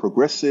 that is a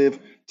progressive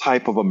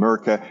type of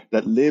America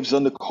that lives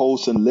on the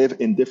coast and live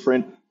in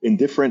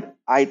different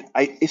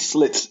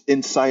islets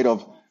inside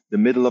of the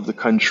middle of the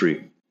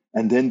country.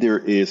 And then there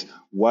is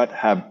what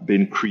have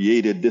been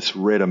created, this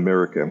red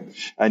America.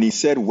 And he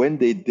said when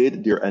they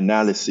did their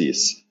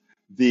analysis,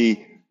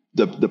 the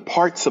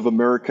parts of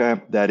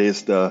America that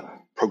is the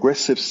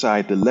progressive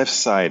side, the left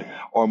side,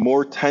 are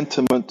more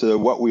tantamount to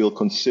what we'll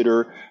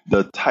consider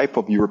the type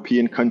of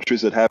European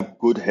countries that have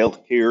good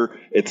health care,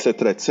 et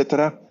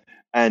cetera,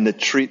 and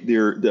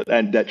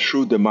that that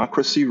true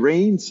democracy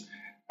reigns.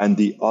 And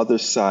the other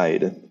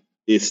side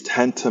is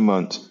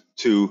tantamount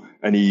to,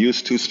 and he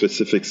used two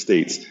specific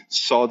states,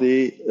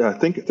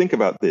 think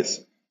about this,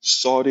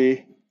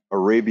 Saudi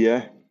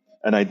Arabia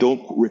and I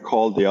don't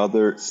recall the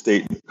other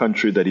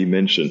country that he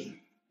mentioned.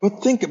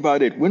 But think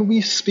about it. When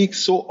we speak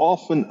so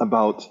often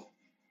about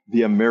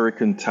the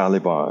American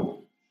Taliban,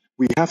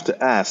 we have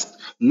to ask,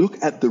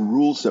 look at the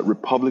rules that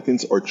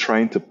Republicans are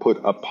trying to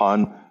put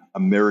upon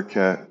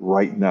America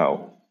right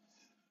now.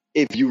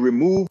 If you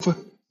remove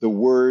the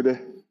word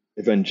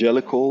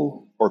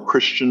evangelical or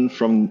Christian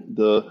from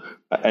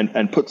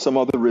and put some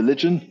other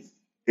religion,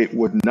 it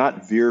would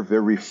not veer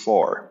very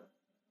far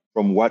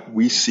from what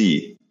we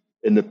see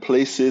in the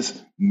places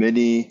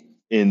many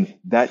in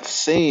that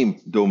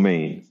same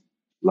domain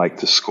like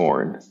to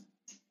scorn.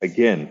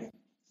 Again,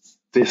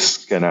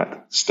 this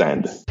cannot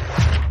stand.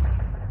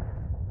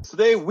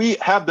 Today, we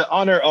have the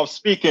honor of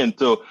speaking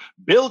to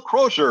Bill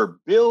Crozier.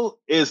 Bill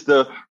is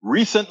the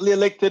recently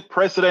elected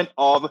president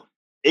of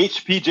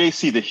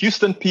HPJC, the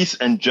Houston Peace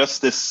and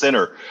Justice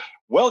Center.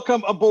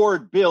 Welcome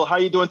aboard, Bill. How are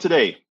you doing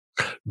today?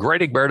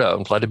 Great, Egberto.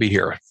 I'm glad to be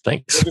here.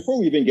 Thanks. Before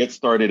we even get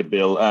started,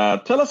 Bill,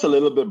 tell us a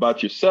little bit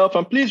about yourself,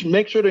 and please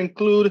make sure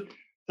to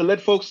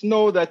let folks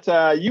know that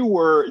you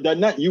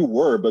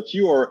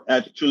are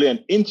actually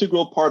an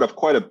integral part of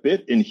quite a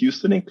bit in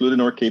Houston,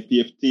 including our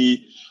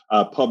KPFT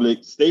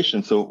public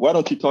station. So why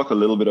don't you talk a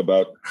little bit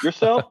about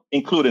yourself,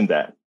 including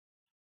that?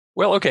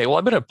 Well, okay. Well,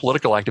 I've been a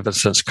political activist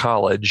since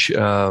college,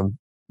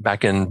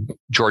 back in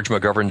George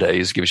McGovern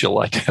days, gives you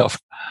an idea how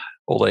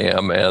old I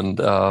am, and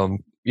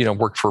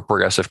worked for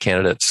progressive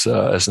candidates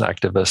as an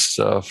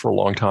activist for a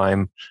long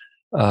time.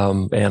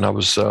 And I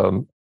was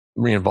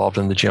re-involved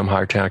in the Jim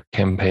Hyertak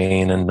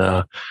campaign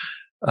and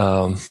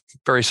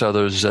various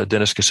others,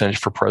 Dennis Kucinich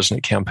for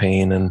president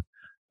campaign. And,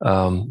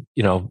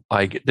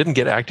 I didn't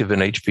get active in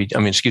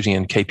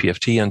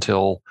KPFT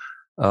until,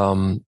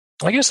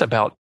 I guess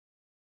about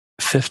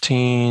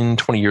 15,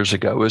 20 years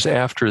ago. It was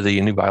after the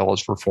new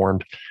bylaws were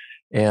formed.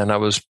 And I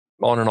was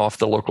on and off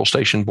the local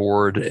station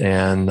board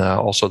and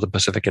also the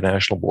Pacifica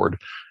National Board.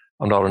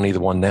 I'm not on either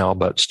one now,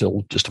 but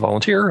still just a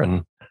volunteer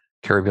and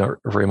care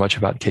very much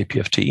about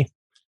KPFT.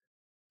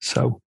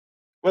 So,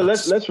 well,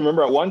 let's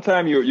remember at one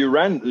time you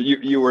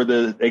were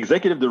the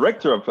executive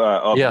director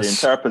of yes. the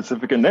entire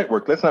Pacifica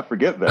Network. Let's not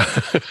forget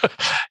that.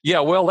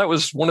 Yeah, well, that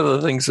was one of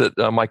the things that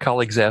my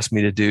colleagues asked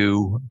me to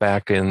do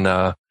back in.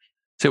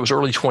 It was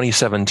early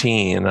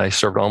 2017, and I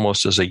served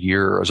almost as a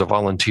year as a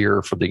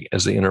volunteer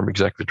as the interim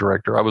executive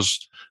director. I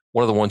was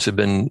one of the ones who'd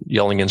been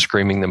yelling and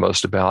screaming the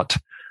most about,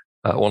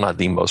 not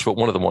the most, but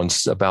one of the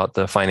ones about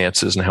the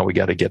finances and how we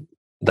got to get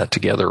that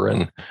together.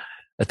 And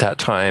at that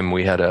time,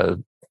 we had a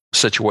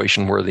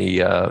situation where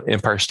the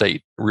Empire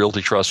State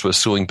Realty Trust was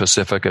suing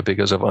Pacifica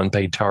because of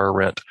unpaid tower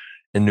rent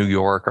in New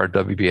York, our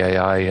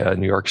WBAI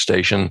New York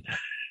station.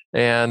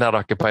 And that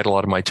occupied a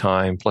lot of my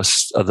time,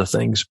 plus other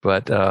things.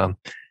 But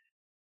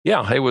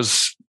yeah, it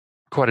was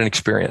quite an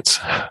experience.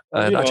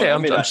 And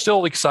I'm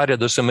still excited.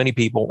 There's so many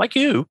people like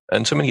you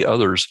and so many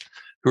others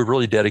who are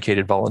really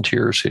dedicated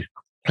volunteers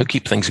who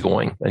keep things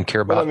going and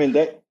care about.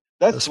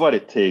 That's what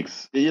it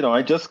takes.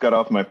 I just got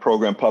off my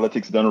program,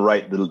 Politics Done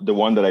Right, the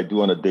one that I do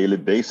on a daily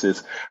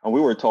basis. And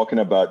we were talking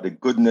about the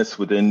goodness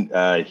within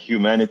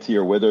humanity,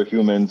 or whether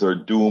humans are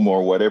doomed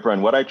or whatever.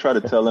 And what I try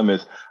to tell them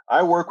is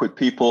I work with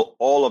people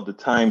all of the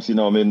times,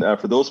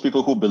 for those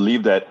people who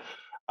believe that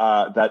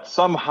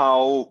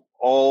somehow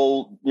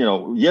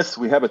yes,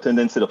 we have a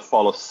tendency to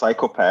follow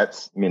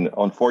psychopaths.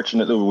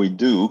 Unfortunately, we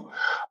do.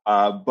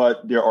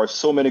 But there are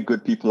so many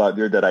good people out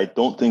there that I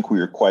don't think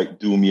we are quite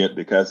doomed yet,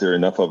 because there are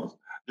enough of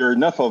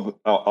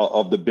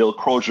the Bill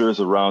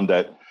Croziers around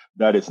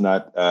that is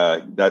not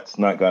that's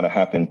not going to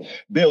happen.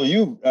 Bill,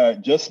 you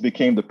just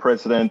became the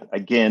president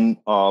again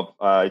of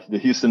the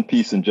Houston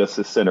Peace and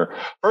Justice Center.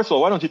 First of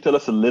all, why don't you tell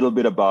us a little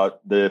bit about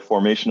the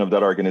formation of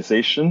that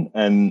organization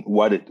and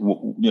what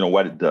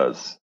it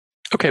does?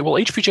 Okay, well,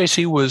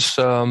 HPJC was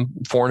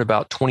formed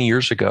about 20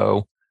 years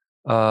ago.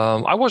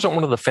 I wasn't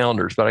one of the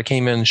founders, but I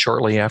came in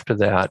shortly after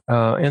that.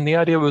 And the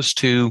idea was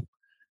to,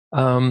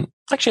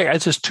 actually,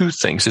 it's just two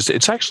things.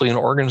 It's actually an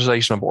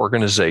organization of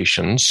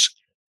organizations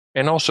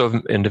and also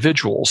of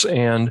individuals.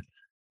 And,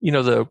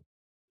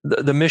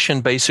 the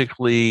mission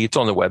basically, it's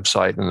on the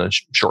website in the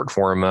short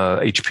form,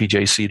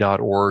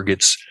 hpjc.org.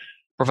 It's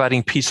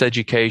providing peace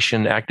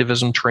education,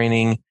 activism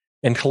training,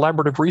 and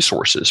collaborative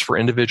resources for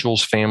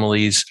individuals,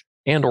 families,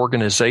 and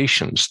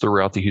organizations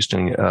throughout the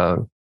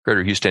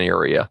greater Houston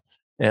area.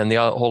 And the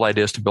whole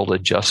idea is to build a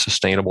just,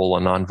 sustainable,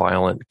 and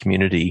nonviolent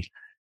community.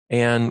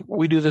 And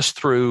we do this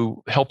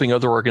through helping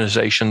other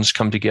organizations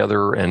come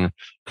together and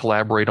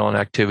collaborate on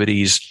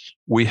activities.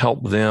 We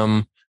help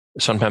them.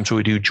 Sometimes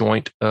we do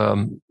joint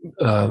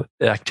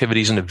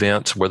activities and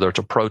events, whether it's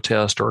a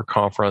protest or a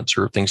conference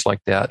or things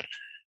like that.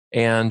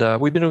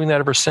 And we've been doing that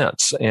ever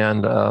since.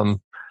 And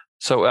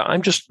so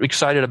I'm just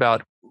excited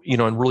about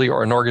and really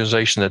are an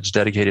organization that's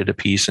dedicated to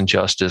peace and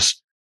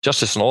justice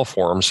in all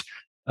forms,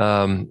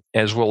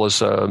 as well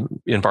as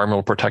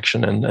environmental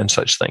protection and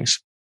such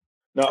things.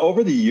 Now,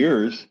 over the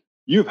years,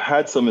 you've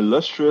had some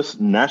illustrious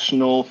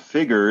national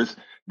figures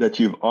that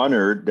you've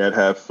honored that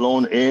have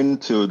flown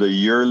into the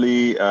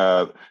yearly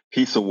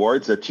peace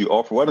awards that you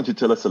offer. Why don't you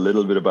tell us a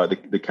little bit about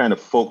the kind of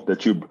folk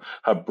that you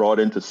have brought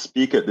in to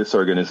speak at this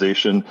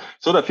organization,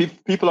 so that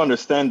people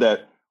understand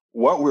that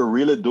what we're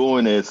really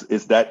doing is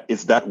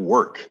that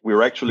work.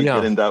 We're actually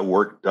getting that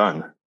work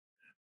done.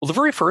 Well, the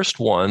very first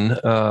one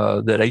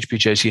that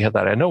HPJC had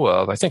that I know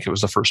of, I think it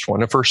was the first one.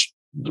 The first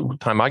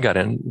time I got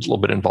a little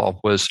bit involved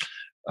was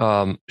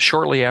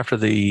shortly after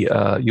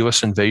the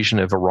U.S. invasion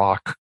of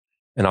Iraq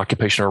and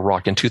occupation of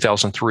Iraq in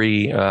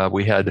 2003.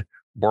 We had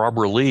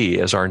Barbara Lee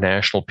as our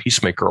National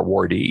Peacemaker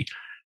Awardee.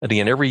 And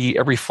again,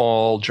 every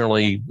fall,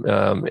 generally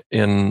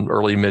in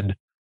early mid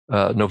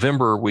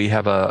November, we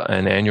have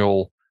an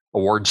annual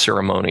award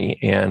ceremony,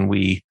 and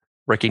we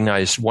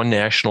recognize one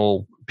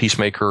national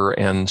peacemaker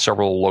and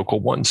several local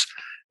ones.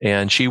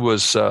 And she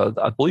was,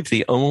 I believe,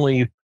 the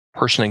only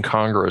person in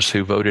Congress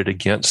who voted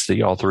against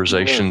the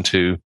authorization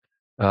to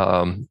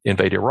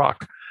invade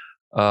Iraq.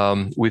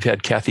 We've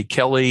had Kathy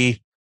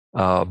Kelly,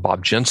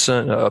 Bob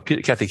Jensen.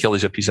 Kathy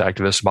Kelly's a peace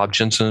activist. Bob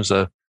Jensen's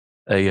on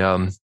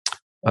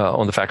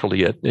the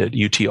faculty at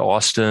UT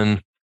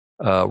Austin.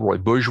 Roy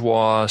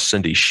Bourgeois,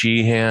 Cindy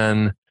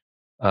Sheehan,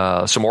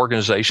 some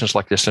organizations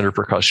like the Center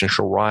for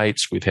Constitutional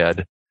Rights. We've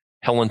had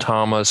Helen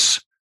Thomas,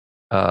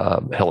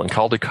 Helen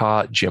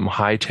Caldecott, Jim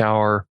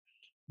Hightower,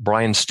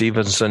 Brian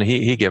Stevenson.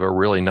 He gave a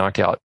really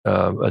knockout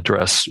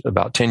address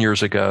about 10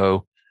 years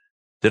ago.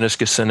 Dennis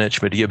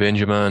Kucinich, Medea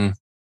Benjamin,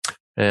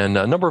 and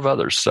a number of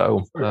others.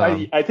 So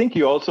I think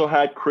you also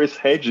had Chris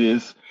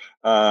Hedges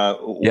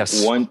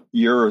yes. 1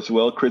 year as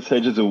well. Chris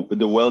Hedges,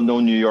 the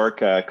well-known New York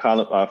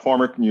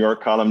former New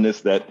York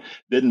columnist that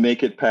didn't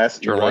make it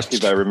past Iraq,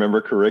 if I remember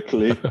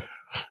correctly.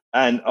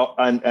 and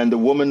the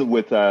woman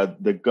with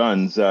the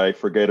guns, I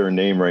forget her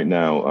name right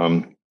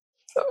now.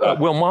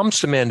 Well, Moms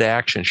Demand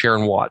Action,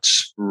 Sharon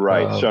Watts.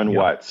 Right, Sharon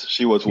Watts.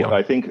 She was,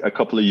 I think, a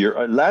couple of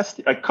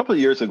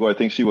years ago. I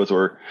think she was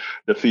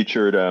the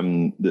featured.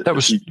 That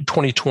was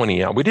 2020.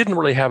 Yeah, we didn't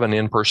really have an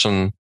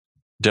in-person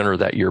dinner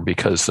that year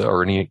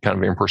or any kind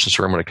of in-person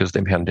ceremony because of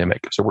the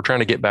pandemic. So we're trying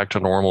to get back to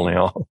normal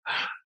now.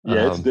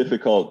 Yeah, it's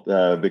difficult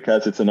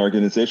because it's an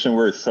organization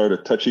where it's sort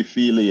of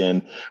touchy-feely,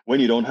 and when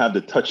you don't have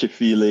the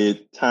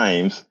touchy-feely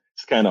times,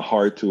 it's kind of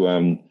hard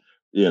to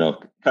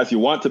because you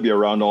want to be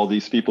around all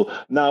these people.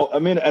 Now, I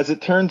mean, as it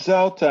turns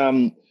out,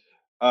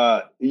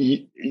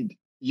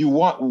 you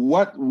want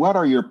what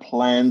are your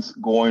plans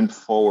going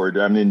forward?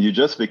 I mean, you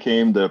just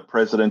became the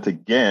president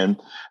again,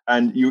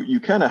 and you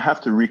kind of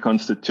have to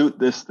reconstitute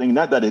this thing.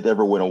 Not that it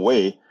ever went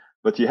away,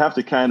 but you have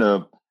to kind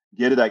of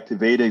get it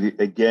activated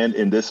again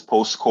in this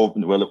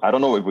post-COVID. Well, I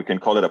don't know if we can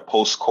call it a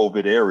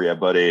post-COVID area,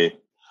 but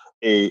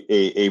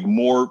a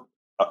more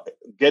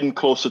getting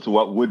closer to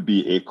what would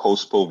be a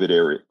post-COVID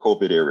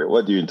area.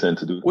 What do you intend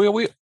to do? Well,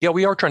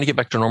 we are trying to get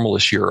back to normal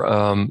this year.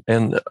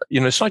 And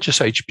it's not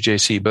just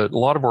HPJC, but a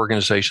lot of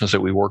organizations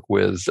that we work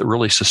with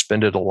really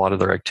suspended a lot of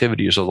their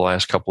activities over the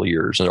last couple of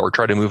years or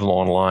try to move them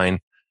online.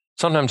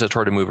 Sometimes I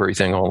try to move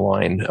everything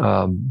online.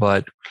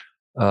 But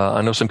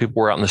I know some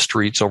people were out in the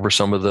streets over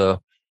some of the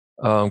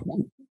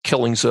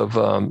killings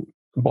of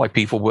Black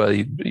people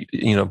by,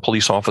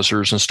 police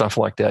officers and stuff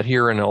like that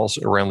here and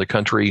also around the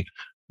country.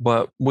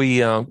 But we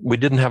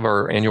didn't have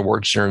our annual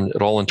awards dinner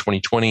at all in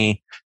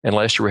 2020, and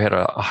last year we had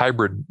a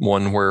hybrid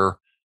one where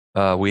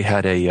we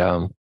had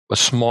a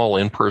small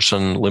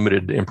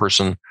limited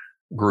in-person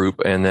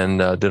group, and then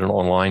did an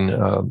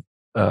online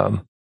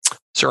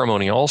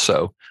ceremony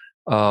also.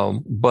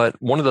 But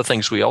one of the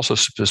things we also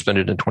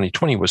suspended in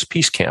 2020 was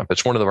Peace Camp.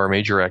 It's one of our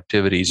major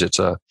activities. It's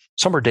a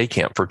summer day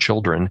camp for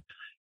children,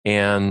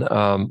 and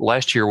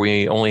last year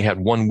we only had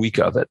 1 week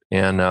of it,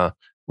 and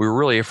we were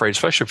really afraid,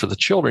 especially for the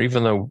children,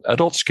 even though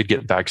adults could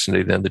get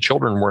vaccinated then, the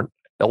children weren't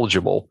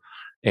eligible.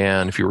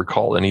 And if you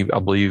recall, I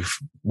believe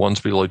ones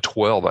below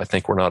 12, I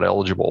think, were not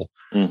eligible,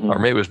 or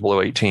maybe it was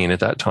below 18 at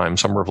that time,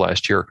 summer of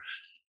last year.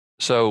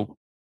 So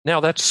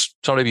now that's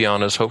starting to be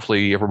honest.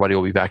 Hopefully everybody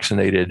will be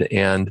vaccinated.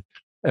 And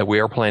we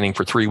are planning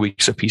for 3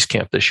 weeks of Peace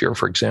Camp this year,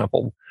 for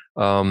example.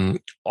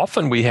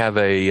 Often we have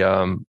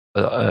a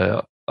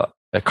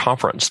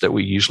conference that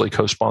we usually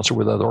co-sponsor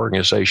with other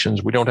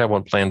organizations. We don't have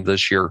one planned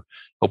this year.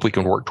 Hope we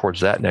can work towards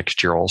that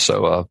next year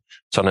also.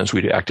 Sometimes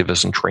we do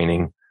activism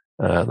training,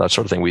 that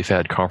sort of thing. We've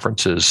had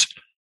conferences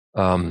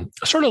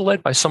sort of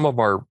led by some of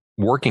our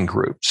working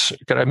groups.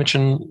 Could I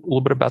mention a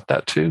little bit about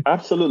that too?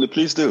 Absolutely.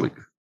 Please do.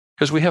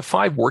 Because we have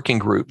 5 working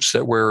groups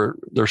where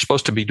they're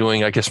supposed to be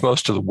doing, I guess,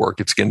 most of the work.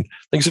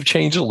 Things have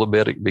changed a little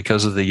bit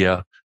because of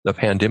the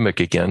pandemic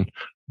again.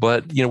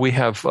 But, we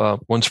have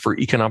ones for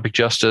economic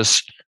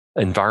justice,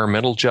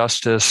 environmental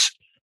justice,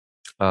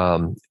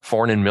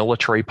 foreign and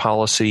military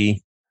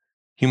policy,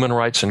 human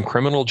rights and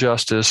criminal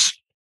justice,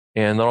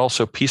 and then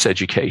also peace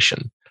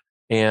education.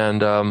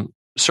 And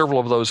several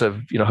of those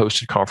have,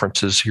 hosted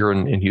conferences here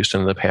in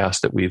Houston in the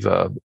past that we've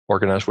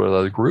organized with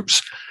other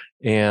groups.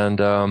 And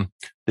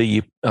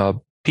the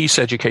peace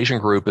education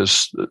group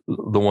is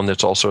the one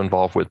that's also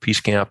involved with Peace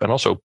Camp, and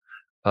also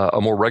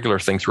a more regular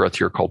thing throughout the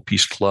year called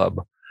Peace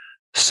Club.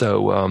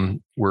 So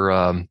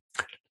we're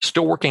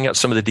still working out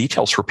some of the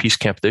details for Peace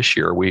Camp this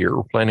year. We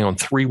are planning on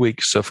 3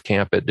 weeks of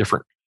camp at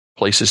different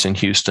places in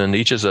Houston.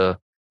 Each is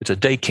it's a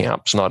day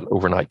camp. It's not an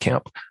overnight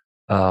camp.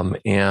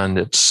 And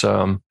it's,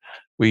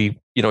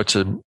 it's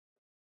a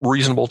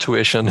reasonable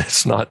tuition.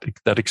 It's not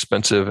that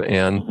expensive.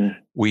 And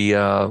we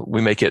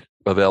make it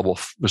available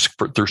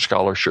through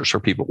scholarships for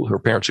people who are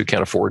parents who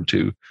can't afford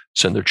to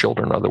send their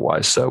children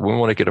otherwise. So we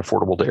want to get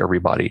affordable to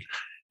everybody.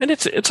 And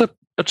it's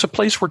a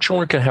place where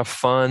children can have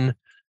fun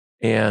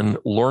and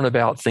learn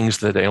about things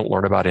that they don't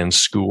learn about in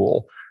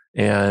school.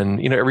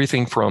 And,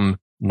 everything from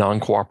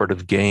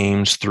non-cooperative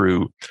games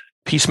through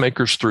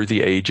peacemakers through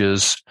the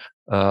ages,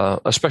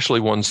 especially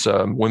ones,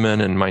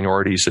 women and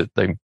minorities that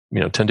they,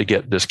 tend to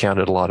get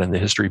discounted a lot in the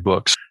history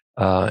books.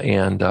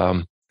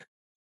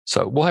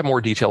 So we'll have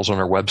more details on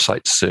our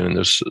website soon.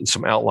 There's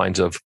some outlines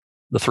of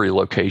the 3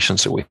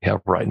 locations that we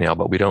have right now,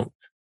 but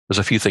there's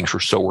a few things we're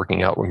still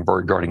working out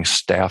regarding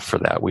staff for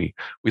that. We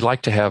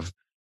like to have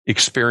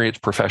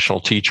experienced professional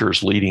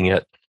teachers leading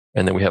it,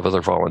 and then we have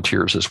other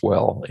volunteers as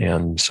well.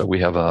 And so we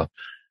have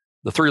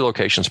the 3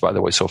 locations, by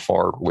the way, so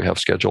far we have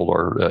scheduled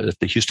are at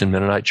the Houston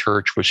Mennonite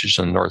Church, which is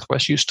in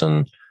Northwest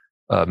Houston,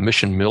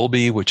 Mission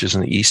Milby, which is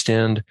in the East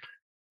End,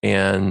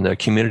 and the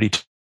Community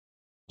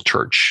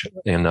Church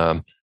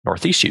in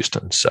Northeast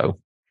Houston. So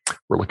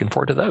we're looking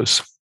forward to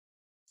those.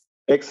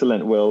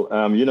 Excellent. Well,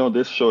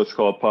 this show is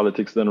called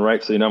Politics Done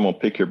Right, so I'm going to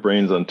pick your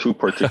brains on 2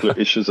 particular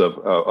issues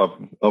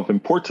of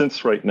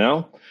importance right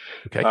now.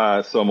 Okay.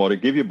 So I'm going to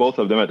give you both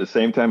of them at the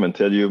same time and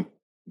tell you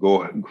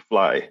go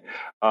fly.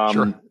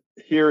 Sure.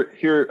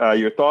 Here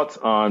your thoughts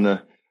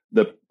on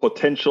the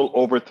potential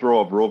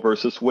overthrow of Roe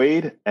versus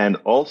Wade, and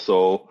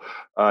also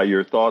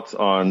your thoughts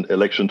on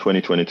election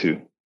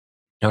 2022.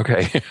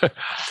 Okay.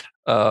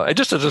 And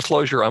just a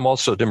disclosure, I'm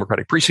also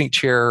Democratic precinct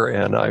chair,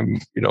 and I'm,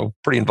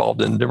 pretty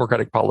involved in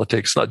Democratic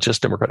politics, not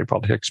just Democratic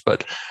politics,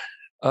 but,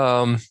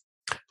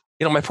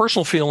 my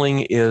personal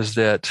feeling is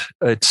that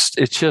it's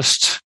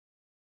just,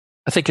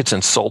 I think it's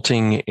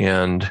insulting,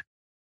 and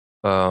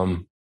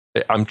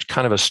I'm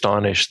kind of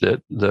astonished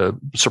that the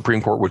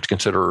Supreme Court would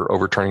consider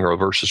overturning Roe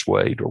versus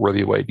Wade or Roe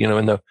v. Wade.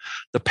 In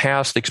the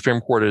past, the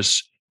Supreme Court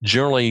has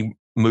generally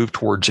moved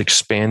towards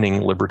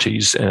expanding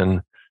liberties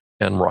and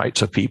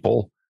rights of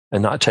people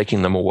and not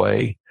taking them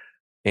away.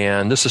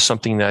 And this is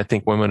something that I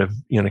think women have,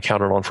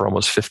 counted on for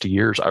almost 50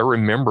 years. I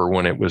remember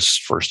when it was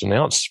first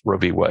announced, Roe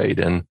v. Wade,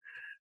 and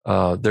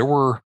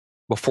before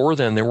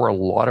then, there were a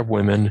lot of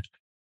women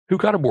who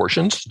got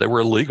abortions. They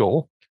were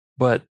illegal,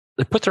 but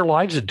they put their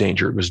lives in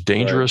danger. It was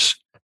dangerous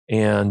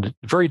and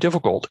very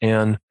difficult.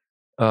 And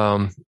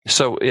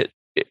so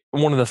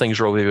one of the things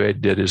Roe v.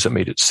 Wade did is it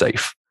made it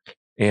safe.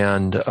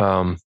 And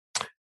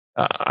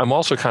I'm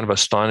also kind of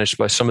astonished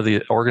by some of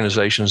the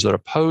organizations that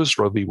oppose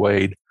Roe v.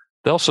 Wade.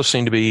 They also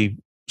seem to be,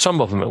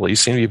 some of them at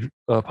least, seem to be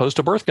opposed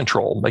to birth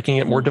control, making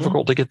it more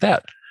difficult to get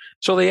that.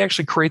 So they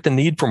actually create the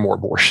need for more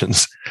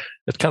abortions.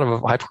 It's kind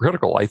of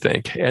hypocritical, I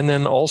think. And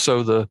then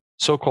also the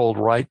so-called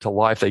right to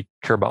life. They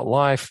care about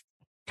life.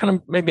 Kind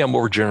of, maybe I'm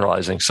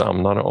overgeneralizing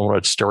some. I don't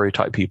want to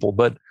stereotype people,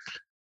 but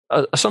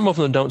some of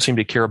them don't seem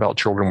to care about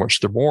children once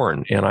they're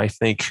born. And I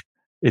think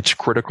it's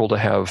critical to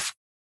have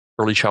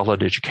early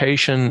childhood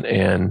education,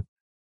 and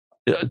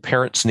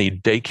parents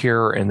need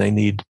daycare, and they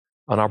need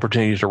an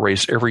opportunity to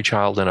raise every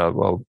child in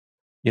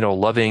a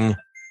loving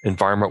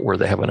environment where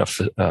they have enough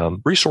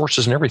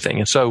resources and everything.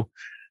 And so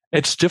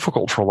it's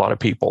difficult for a lot of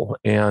people,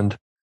 and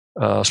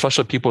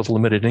especially people with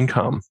limited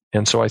income.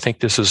 And so I think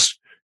this is,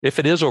 if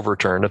it is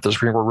overturned, if the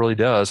Supreme Court really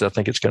does, I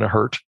think it's going to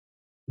hurt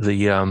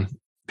the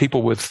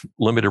people with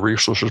limited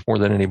resources more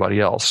than anybody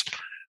else.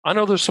 I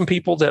know there's some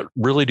people that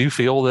really do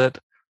feel that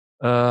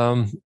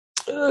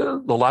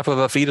the life of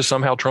a fetus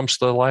somehow trumps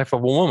the life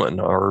of a woman,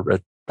 or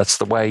that's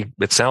the way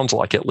it sounds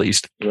like, at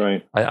least.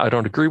 Right. I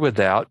don't agree with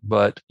that,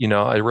 but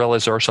I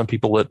realize there are some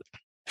people that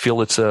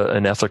feel it's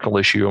an ethical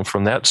issue, and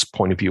from that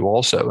point of view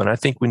also. And I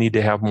think we need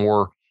to have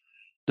more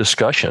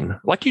discussion,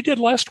 like you did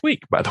last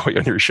week, by the way,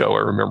 on your show, I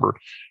remember,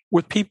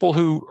 with people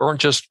who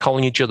aren't just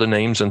calling each other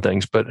names and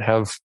things, but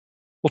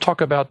we'll talk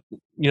about,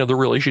 the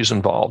real issues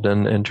involved,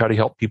 and try to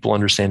help people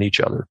understand each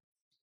other.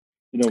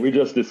 We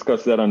just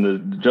discussed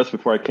that just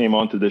before I came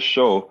onto this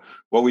show.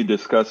 What we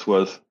discussed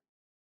was,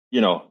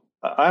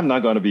 I'm not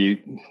going to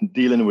be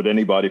dealing with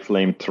anybody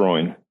flame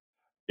throwing.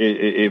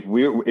 If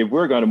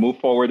we're going to move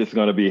forward, it's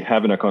going to be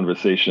having a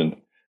conversation.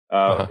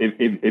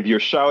 If you're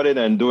shouting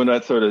and doing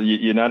that sort of,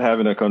 you're not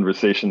having a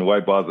conversation. Why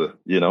bother?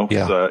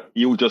 Yeah. So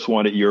you just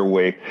want it your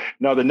way.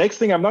 Now, the next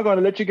thing, I'm not going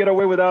to let you get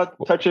away without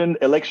touching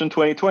election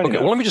 2020. Okay.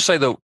 Well, let me just say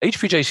though,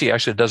 HPJC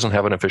actually doesn't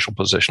have an official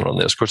position on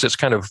this. Of course, it's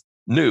kind of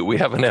new. We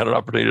haven't had an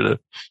opportunity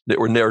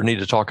or never need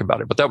to talk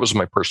about it. But that was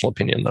my personal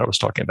opinion that I was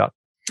talking about.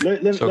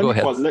 Go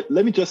ahead.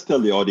 Let me just tell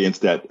the audience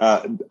that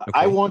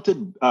I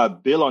wanted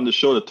Bill on the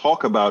show to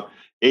talk about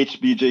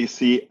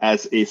HBJC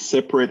as a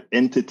separate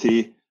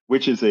entity,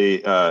 which is a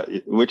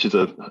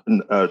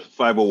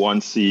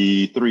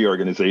 501c3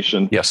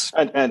 organization. Yes.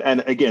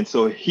 And again,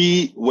 so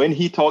when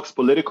he talks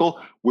political,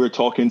 we're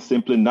talking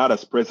simply not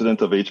as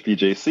president of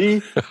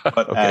HPJC,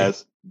 but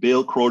as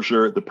Bill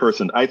Crozier, the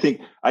person. I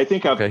think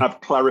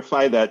I've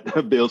clarified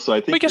that, Bill. So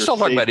I think we can still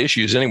talk about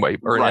issues anyway.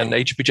 Right. And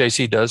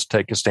HPJC does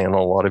take a stand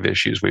on a lot of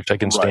issues. We've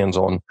taken stands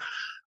on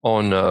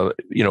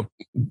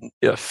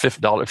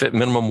 $5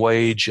 minimum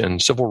wage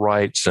and civil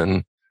rights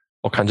and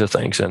all kinds of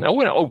things. And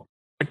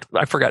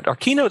I forgot our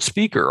keynote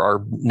speaker,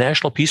 our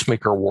National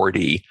Peacemaker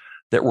awardee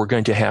that we're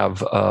going to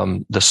have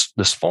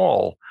this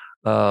fall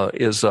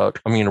is a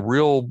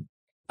real,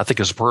 I think,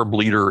 a superb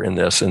leader in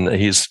this, and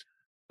he's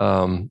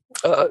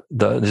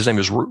his name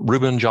is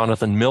Reuben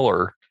Jonathan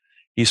Miller.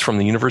 He's from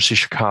the University of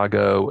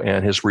Chicago,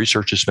 and his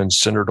research has been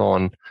centered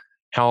on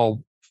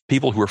how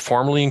people who are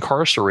formerly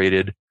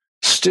incarcerated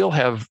still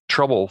have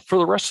trouble for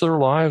the rest of their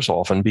lives,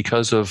 often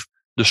because of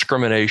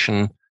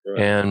discrimination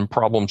and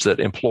problems that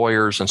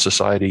employers and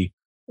society,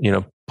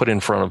 put in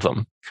front of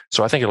them.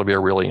 So I think it'll be a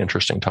really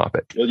interesting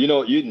topic. Well,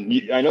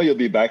 I know you'll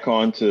be back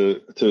on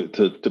to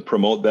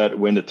promote that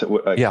when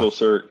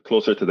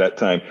closer to that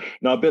time.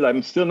 Now, Bill,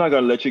 I'm still not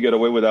going to let you get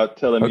away without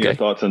telling me your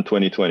thoughts on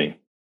 2020.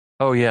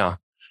 Oh yeah.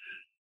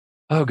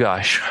 Oh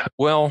gosh.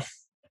 Well,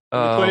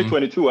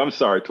 2022. I'm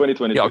sorry,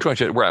 2022. Yeah,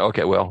 2022. Right.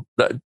 Okay. Well,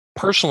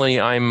 personally,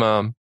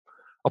 I'm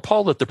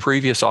appalled at the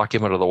previous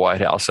occupant of the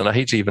White House, and I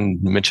hate to even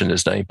mention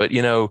his name, but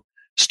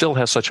still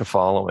has such a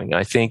following.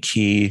 I think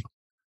he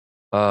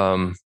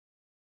and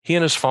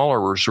his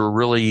followers are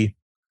really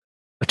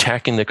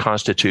attacking the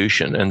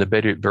Constitution and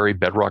the very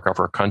bedrock of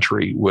our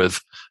country with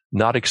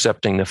not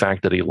accepting the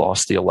fact that he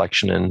lost the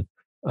election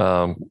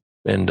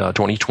in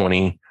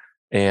 2020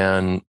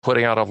 and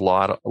putting out a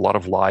lot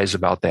of lies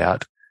about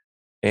that.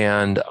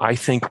 And I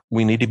think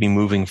we need to be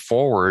moving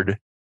forward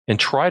and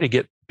try to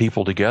get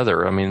people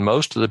together. I mean,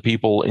 most of the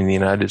people in the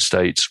United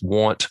States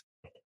want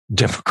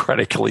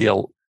democratic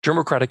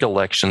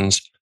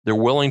elections. They're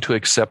willing to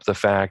accept the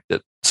fact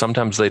that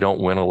sometimes they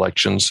don't win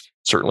elections.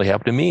 Certainly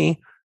happened to me.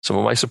 Some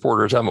of my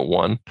supporters haven't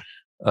won.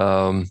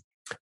 George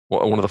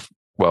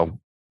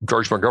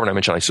McGovern, I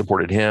mentioned I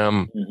supported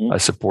him. Mm-hmm. I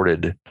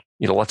supported,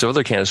 lots of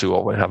other candidates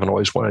who haven't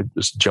always won.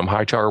 Jim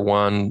Hightower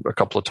won a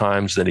couple of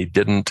times, then he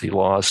didn't. He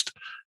lost,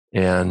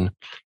 and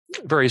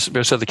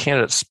various other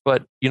candidates.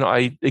 But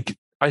I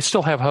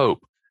still have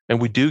hope, and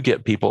we do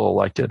get people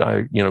elected.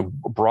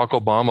 Barack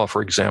Obama,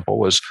 for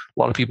example, a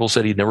lot of people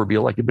said he'd never be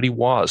elected, but he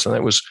was,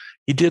 and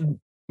he did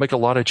make a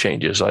lot of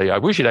changes. I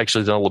wish he'd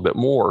actually done a little bit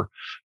more,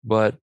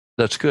 but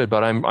that's good.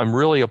 But I'm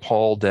really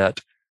appalled that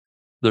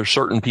there's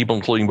certain people,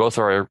 including both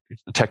our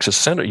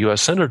Texas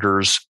U.S.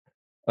 senators,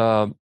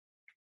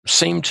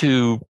 seem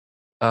to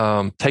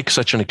take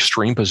such an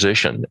extreme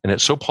position, and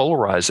it's so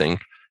polarizing.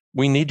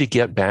 We need to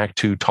get back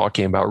to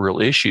talking about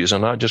real issues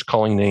and not just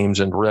calling names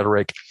and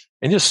rhetoric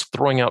and just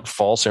throwing out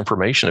false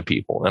information to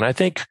people. And I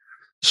think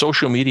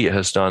social media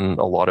has done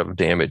a lot of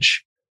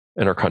damage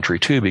in our country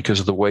too, because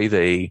of the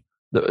way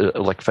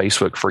like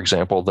Facebook, for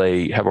example,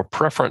 they have a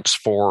preference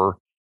for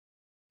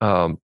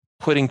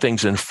putting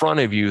things in front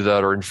of you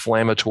that are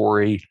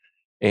inflammatory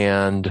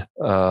and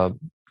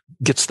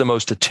gets the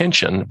most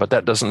attention, but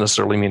that doesn't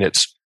necessarily mean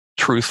it's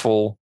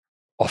truthful.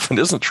 Often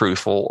isn't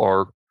truthful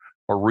or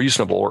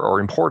reasonable or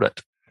important.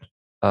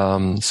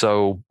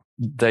 So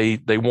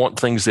they want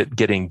things that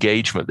get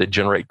engagement, that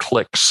generate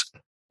clicks,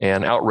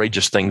 and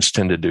outrageous things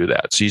tend to do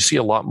that. So you see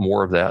a lot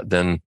more of that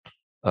than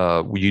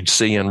you'd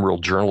see in real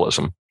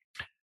journalism.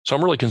 So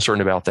I'm really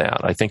concerned about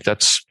that. I think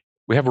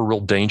we have a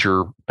real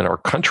danger in our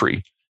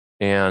country,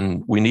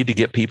 and we need to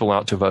get people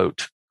out to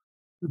vote,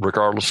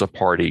 regardless of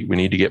party. We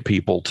need to get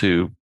people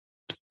to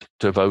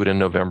vote in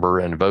November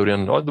and vote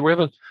in. We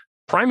have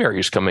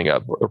primaries coming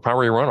up, or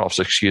primary runoffs,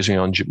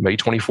 on May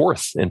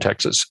 24th in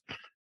Texas. A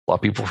lot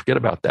of people forget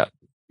about that.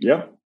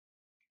 Yeah.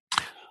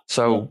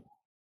 So,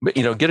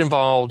 get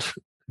involved,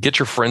 get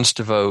your friends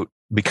to vote,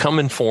 become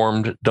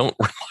informed. Don't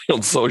rely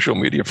on social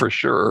media for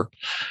sure,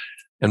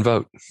 and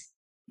vote.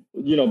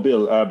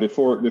 Bill,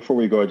 before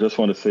we go, I just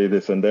want to say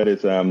this, and that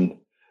is,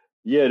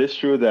 it is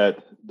true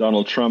that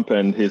Donald Trump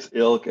and his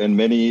ilk and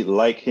many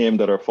like him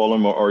that are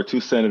following our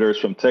two senators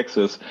from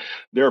Texas,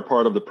 they're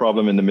part of the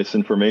problem in the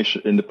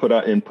misinformation, in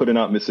putting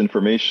out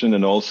misinformation,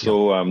 and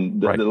also a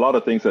lot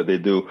of things that they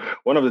do.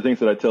 One of the things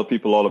that I tell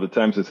people all of the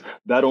times is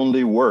that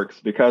only works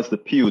because the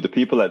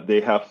people that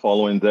they have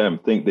following them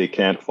think they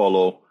can't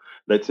follow,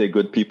 let's say,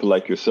 good people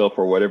like yourself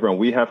or whatever, and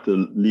we have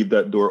to leave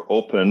that door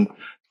open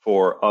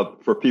for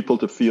people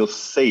to feel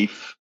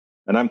safe.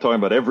 And I'm talking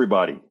about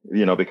everybody,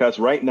 because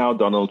right now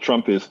Donald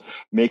Trump is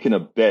making a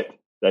bet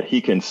that he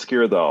can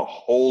scare the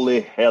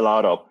holy hell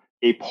out of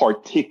a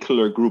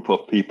particular group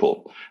of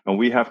people. And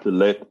we have to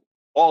let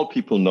all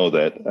people know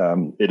that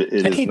it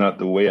is not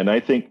the way. And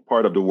I think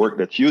part of the work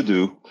that you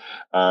do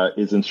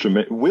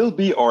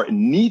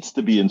needs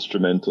to be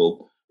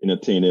instrumental in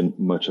attaining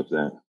much of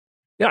that.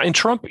 Yeah. And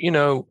Trump,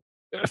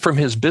 from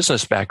his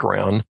business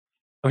background,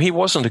 he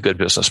wasn't a good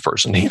business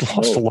person. He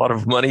lost a lot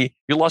of money.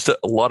 He lost a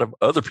lot of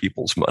other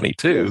people's money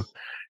too,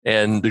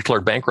 and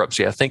declared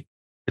bankruptcy. I think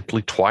at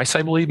least twice,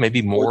 I believe,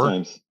 maybe more, 4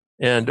 times.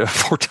 And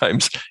 4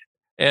 times,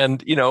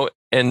 and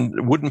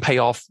and wouldn't pay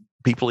off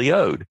people he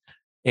owed.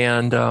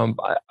 And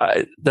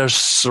there's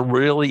some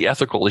really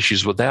ethical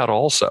issues with that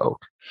also.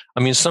 I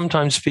mean,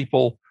 sometimes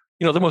people,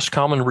 the most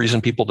common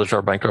reason people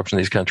declare bankruptcy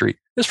in this country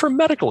is for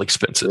medical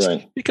expenses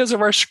because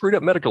of our screwed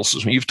up medical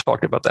system. You've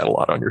talked about that a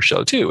lot on your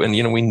show too.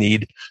 And, we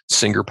need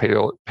single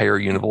payer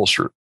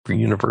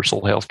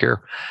universal health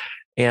care.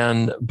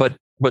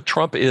 But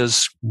Trump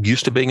is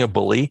used to being a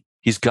bully.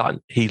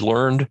 He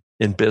learned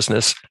in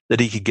business that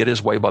he could get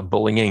his way by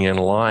bullying and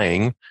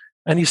lying,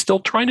 and he's still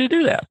trying to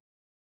do that.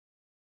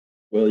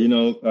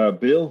 Well,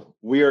 Bill,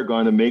 we are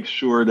going to make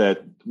sure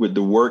that with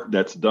the work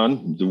that's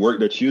done, the work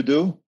that you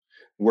do,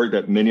 work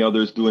that many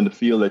others do in the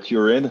field that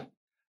you're in,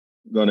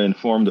 going to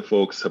inform the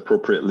folks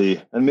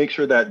appropriately and make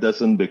sure that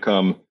doesn't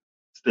become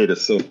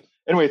status. So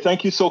anyway,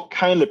 thank you so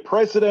kindly,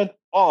 President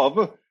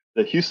of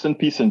the Houston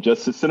Peace and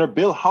Justice Center.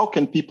 Bill, how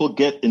can people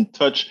get in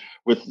touch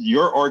with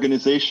your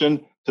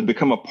organization to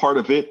become a part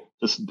of it,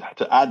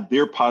 to add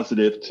their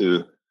positive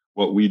to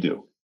what we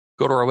do?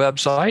 Go to our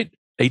website,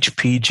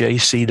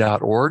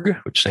 hpjc.org,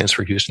 which stands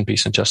for Houston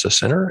Peace and Justice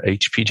Center,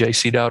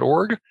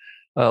 hpjc.org.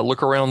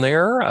 Look around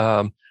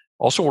there.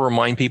 Also, we'll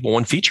remind people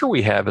one feature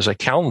we have is a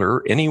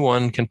calendar.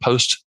 Anyone can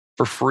post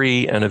for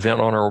free an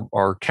event on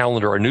our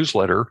calendar, our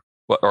newsletter,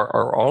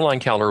 our online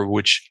calendar,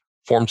 which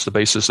forms the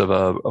basis of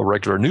a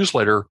regular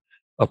newsletter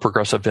of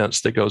progressive events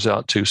that goes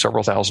out to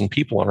several thousand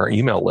people on our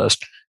email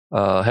list.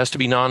 Has to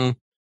be a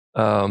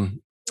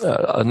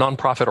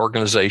nonprofit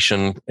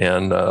organization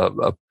and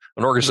an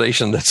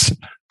organization that's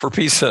for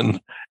peace and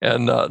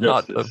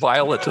not a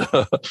violent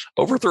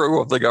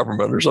overthrow of the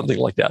government or something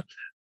like that.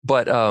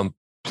 But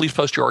please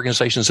post your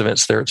organization's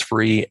events there. It's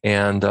free.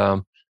 And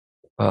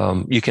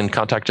you can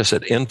contact us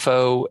at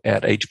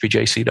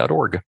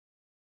info@hpjc.org.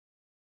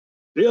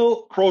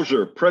 Bill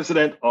Crozier,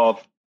 president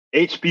of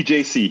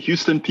HPJC,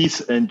 Houston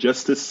Peace and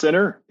Justice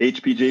Center,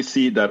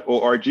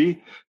 hpjc.org.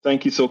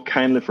 Thank you so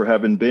kindly for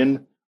having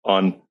been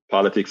on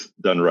Politics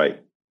Done Right.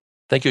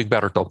 Thank you,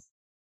 Egberto.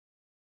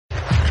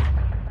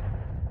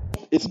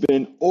 It's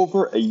been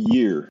over a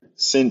year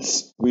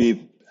since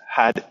we've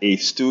had a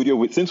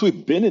studio, since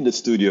we've been in the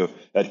studio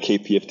at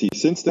KPFT.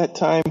 Since that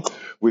time,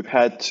 we've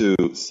had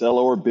to sell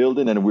our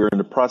building and we're in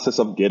the process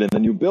of getting a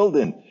new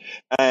building.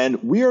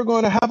 And we are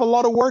going to have a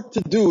lot of work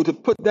to do to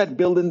put that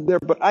building there,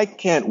 but I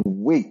can't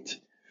wait.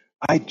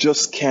 I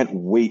just can't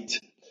wait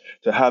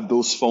to have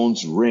those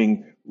phones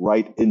ring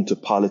right into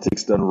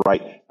Politics Done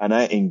Right. And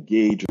I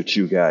engage with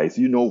you guys.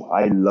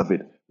 I love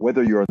it.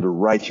 Whether you're on the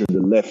right, you're on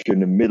the left, you're in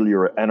the middle,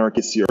 you're an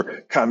anarchist, you're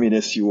a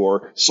communist,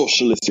 you're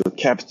socialist, you're a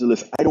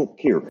capitalist. I don't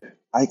care.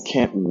 I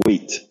can't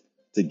wait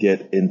to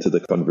get into the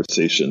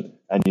conversation.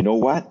 And you know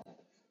what?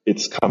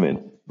 It's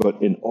coming.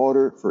 But in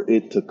order for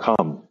it to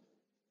come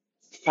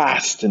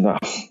fast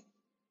enough,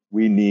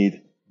 we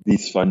need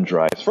these fund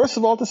drives. First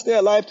of all, to stay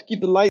alive, to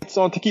keep the lights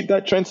on, to keep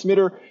that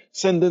transmitter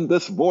sending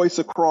this voice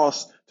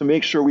across, to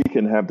make sure we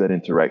can have that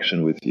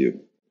interaction with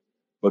you.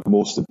 But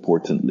most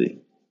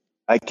importantly,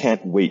 I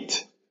can't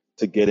wait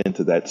to get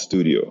into that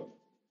studio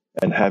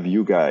and have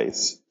you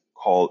guys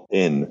call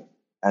in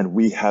and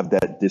we have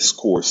that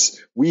discourse.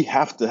 We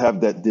have to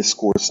have that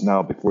discourse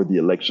now before the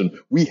election.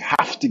 We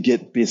have to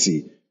get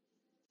busy.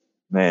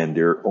 Man,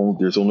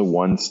 there's only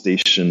one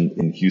station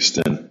in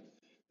Houston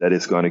that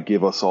is going to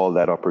give us all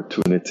that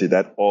opportunity,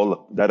 that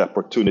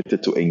opportunity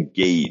to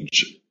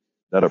engage,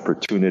 that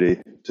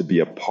opportunity to be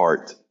a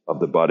part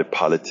of the body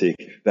politic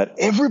that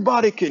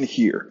everybody can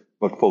hear.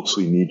 But folks,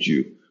 we need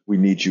you. We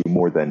need you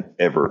more than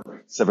ever.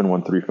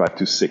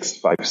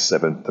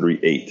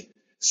 713-526-5738.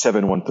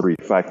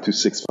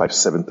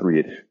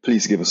 713-526-5738.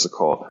 Please give us a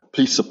call.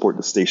 Please support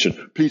the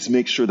station. Please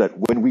make sure that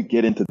when we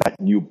get into that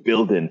new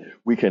building,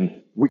 we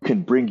can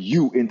bring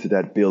you into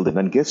that building.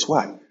 And guess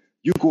what?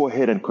 You go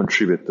ahead and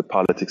contribute to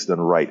Politics Done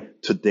Right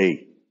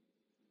today.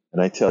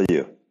 And I tell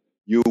you,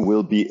 you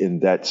will be in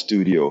that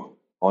studio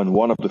on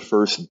one of the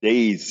first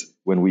days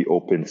when we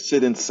open,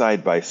 sitting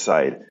side by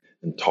side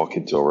and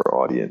talking to our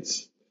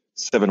audience.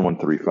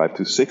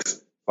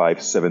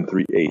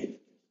 713-526-5738.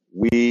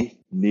 We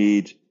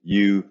need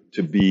you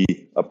to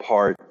be a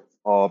part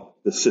of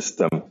the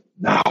system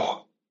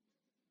now.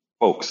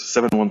 Folks,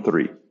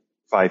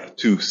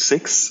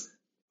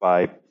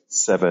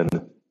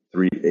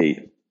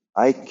 713-526-5738.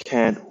 I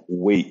can't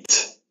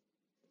wait.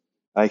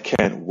 I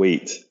can't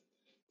wait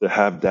to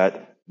have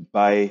that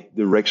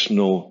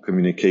bi-directional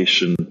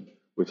communication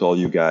with all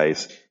you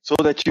guys so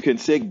that you can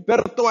say,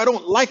 Egberto, I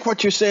don't like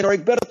what you're saying, or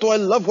Egberto, I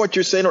love what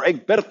you're saying, or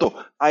Egberto,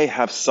 I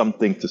have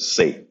something to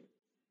say.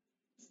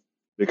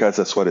 Because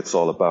that's what it's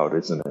all about,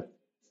 isn't it?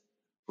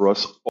 For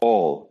us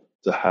all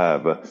to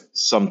have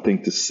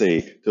something to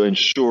say, to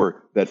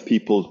ensure that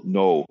people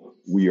know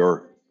we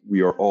are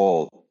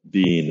all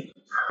being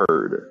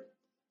heard.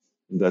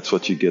 And that's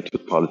what you get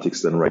with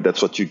Politics Done Right.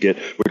 That's what you get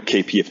with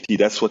KPFT.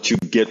 That's what you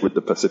get with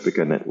the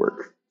Pacifica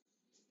Network.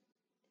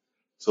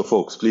 So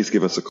folks, please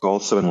give us a call,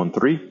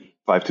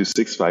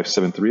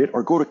 713-526-5738,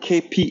 or go to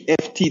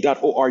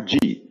kpft.org,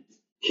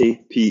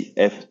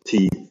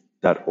 kpft.org.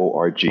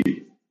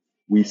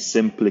 We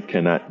simply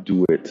cannot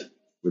do it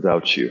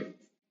without you.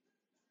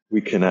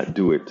 we cannot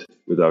do it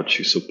without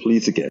you. So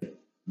please, again,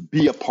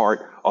 be a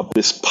part of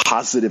this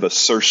positive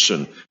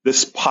assertion,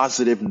 this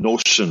positive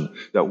notion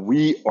that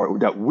we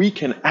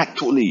can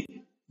actually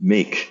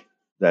make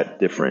that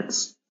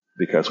difference,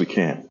 because we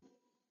can.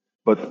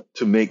 But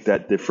to make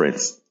that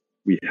difference,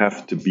 we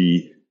have to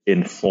be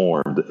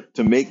informed.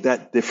 To make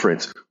that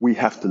difference, we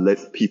have to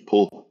let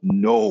people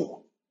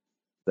know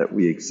that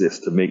we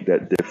exist. To make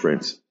that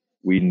difference,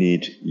 we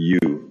need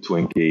you to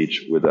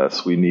engage with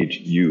us. We need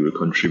you to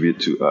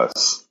contribute to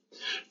us.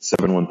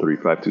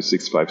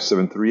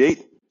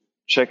 713-526-5738.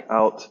 Check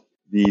out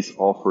these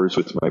offers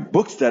with my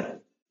books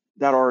that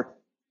are,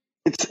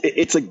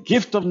 it's a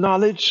gift of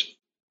knowledge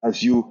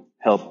as you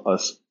help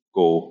us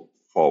go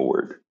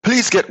forward.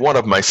 Please get one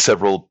of my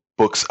several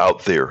books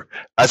out there.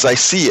 As I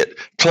see it,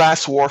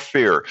 Class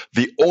Warfare,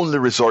 the only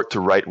resort to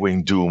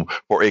right-wing doom,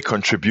 for a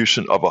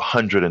contribution of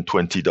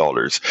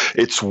 $120.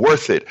 It's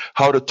worth it.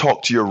 How to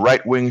talk to your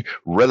right-wing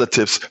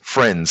relatives,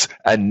 friends,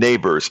 and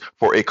neighbors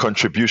for a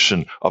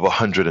contribution of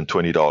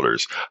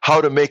 $120. How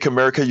to make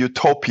America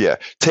utopia,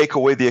 take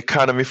away the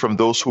economy from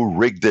those who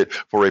rigged it,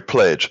 for a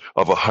pledge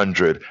of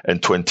 $120.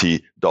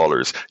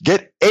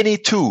 Get any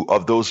 2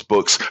 of those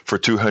books for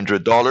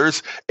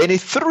 $200, any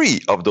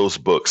 3 of those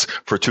books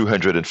for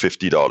 $250.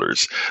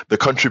 The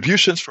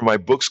contributions from my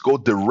books go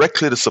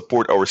directly to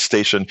support our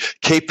station,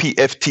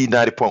 KPFT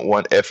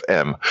 90.1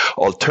 FM.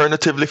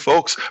 Alternatively,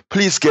 folks,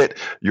 please get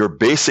your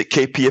basic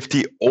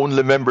KPFT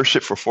only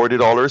membership for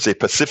 $40, a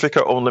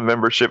Pacifica only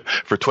membership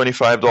for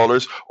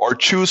 $25, or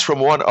choose from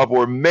one of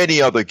our many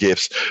other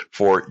gifts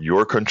for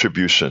your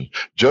contribution.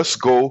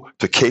 Just go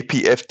to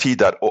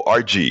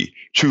kpft.org,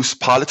 choose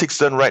Politics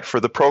Done Right for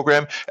the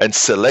program, and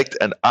select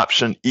an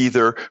option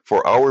either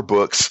for our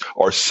books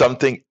or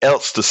something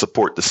else to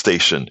support the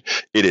station.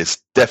 It is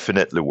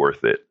definitely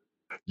worth it.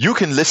 You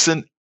can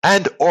listen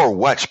and or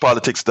watch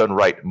Politics Done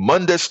Right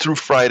Mondays through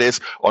Fridays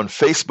on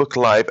Facebook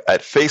Live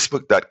at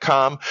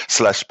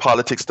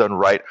facebook.com/Politics Done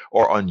Right,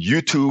 or on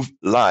YouTube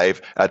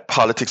Live at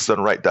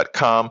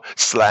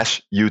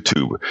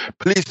politicsdoneright.com/YouTube.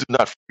 Please do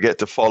not forget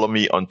to follow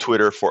me on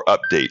Twitter for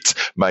updates.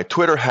 My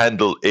Twitter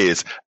handle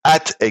is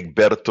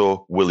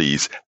 @Egberto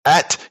Willies,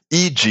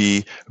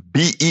 @EGBERTOWILLIES.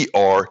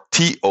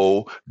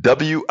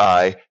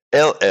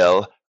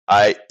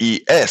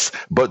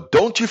 But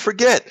don't you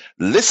forget,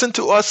 listen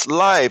to us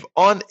live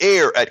on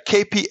air at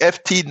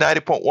KPFT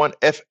 90.1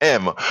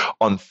 FM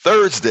on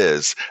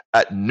Thursdays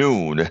at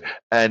noon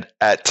and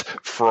at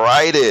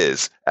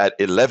Fridays at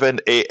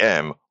 11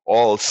 a.m.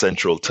 all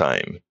Central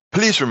Time.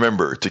 Please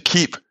remember to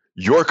keep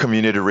your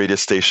community radio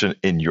station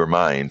in your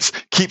minds.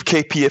 Keep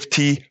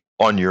KPFT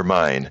on your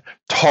mind.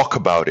 Talk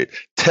about it.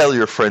 Tell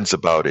your friends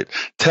about it.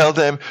 Tell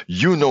them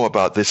you know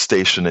about this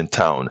station in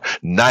town,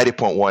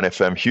 90.1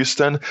 FM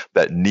Houston,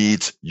 that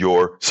needs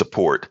your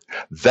support.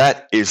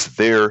 That is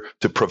there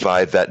to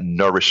provide that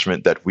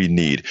nourishment that we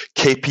need.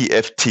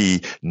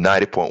 KPFT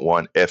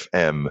 90.1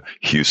 FM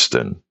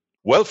Houston.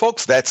 Well,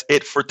 folks, that's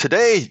it for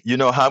today. You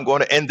know how I'm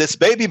going to end this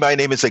baby. My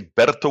name is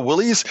Egberto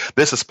Willies.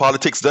 This is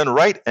Politics Done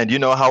Right. And you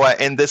know how I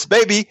end this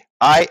baby.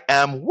 I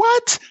am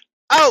what?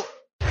 Out.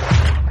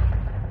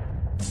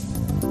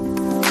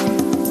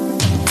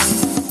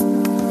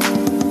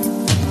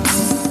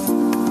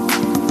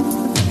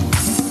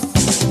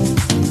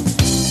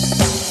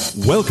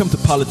 Welcome to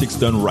Politics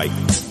Done Right.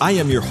 I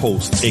am your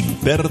host,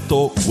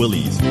 Egberto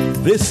Willies.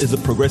 This is a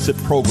progressive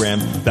program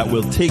that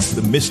will take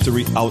the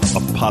mystery out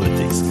of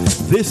politics.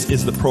 This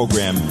is the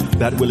program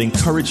that will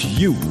encourage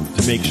you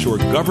to make sure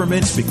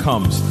government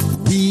becomes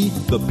we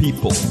the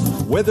people.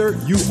 Whether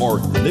you are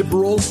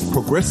liberal,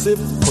 progressive,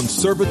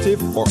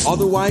 conservative, or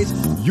otherwise,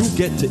 you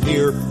get to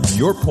air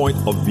your point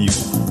of view.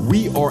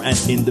 We are an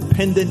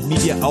independent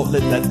media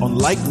outlet that,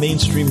 unlike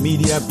mainstream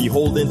media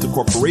beholden to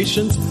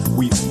corporations,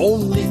 we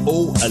only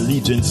owe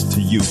allegiance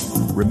to you.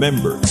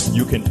 Remember,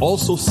 you can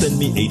also send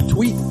me a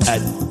tweet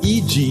at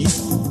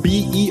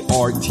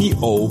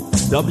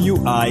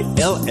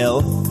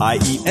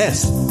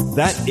EGBERTOWILLIES.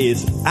 That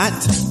is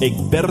at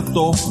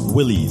Egberto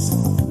Willies.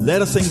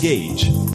 Let us engage.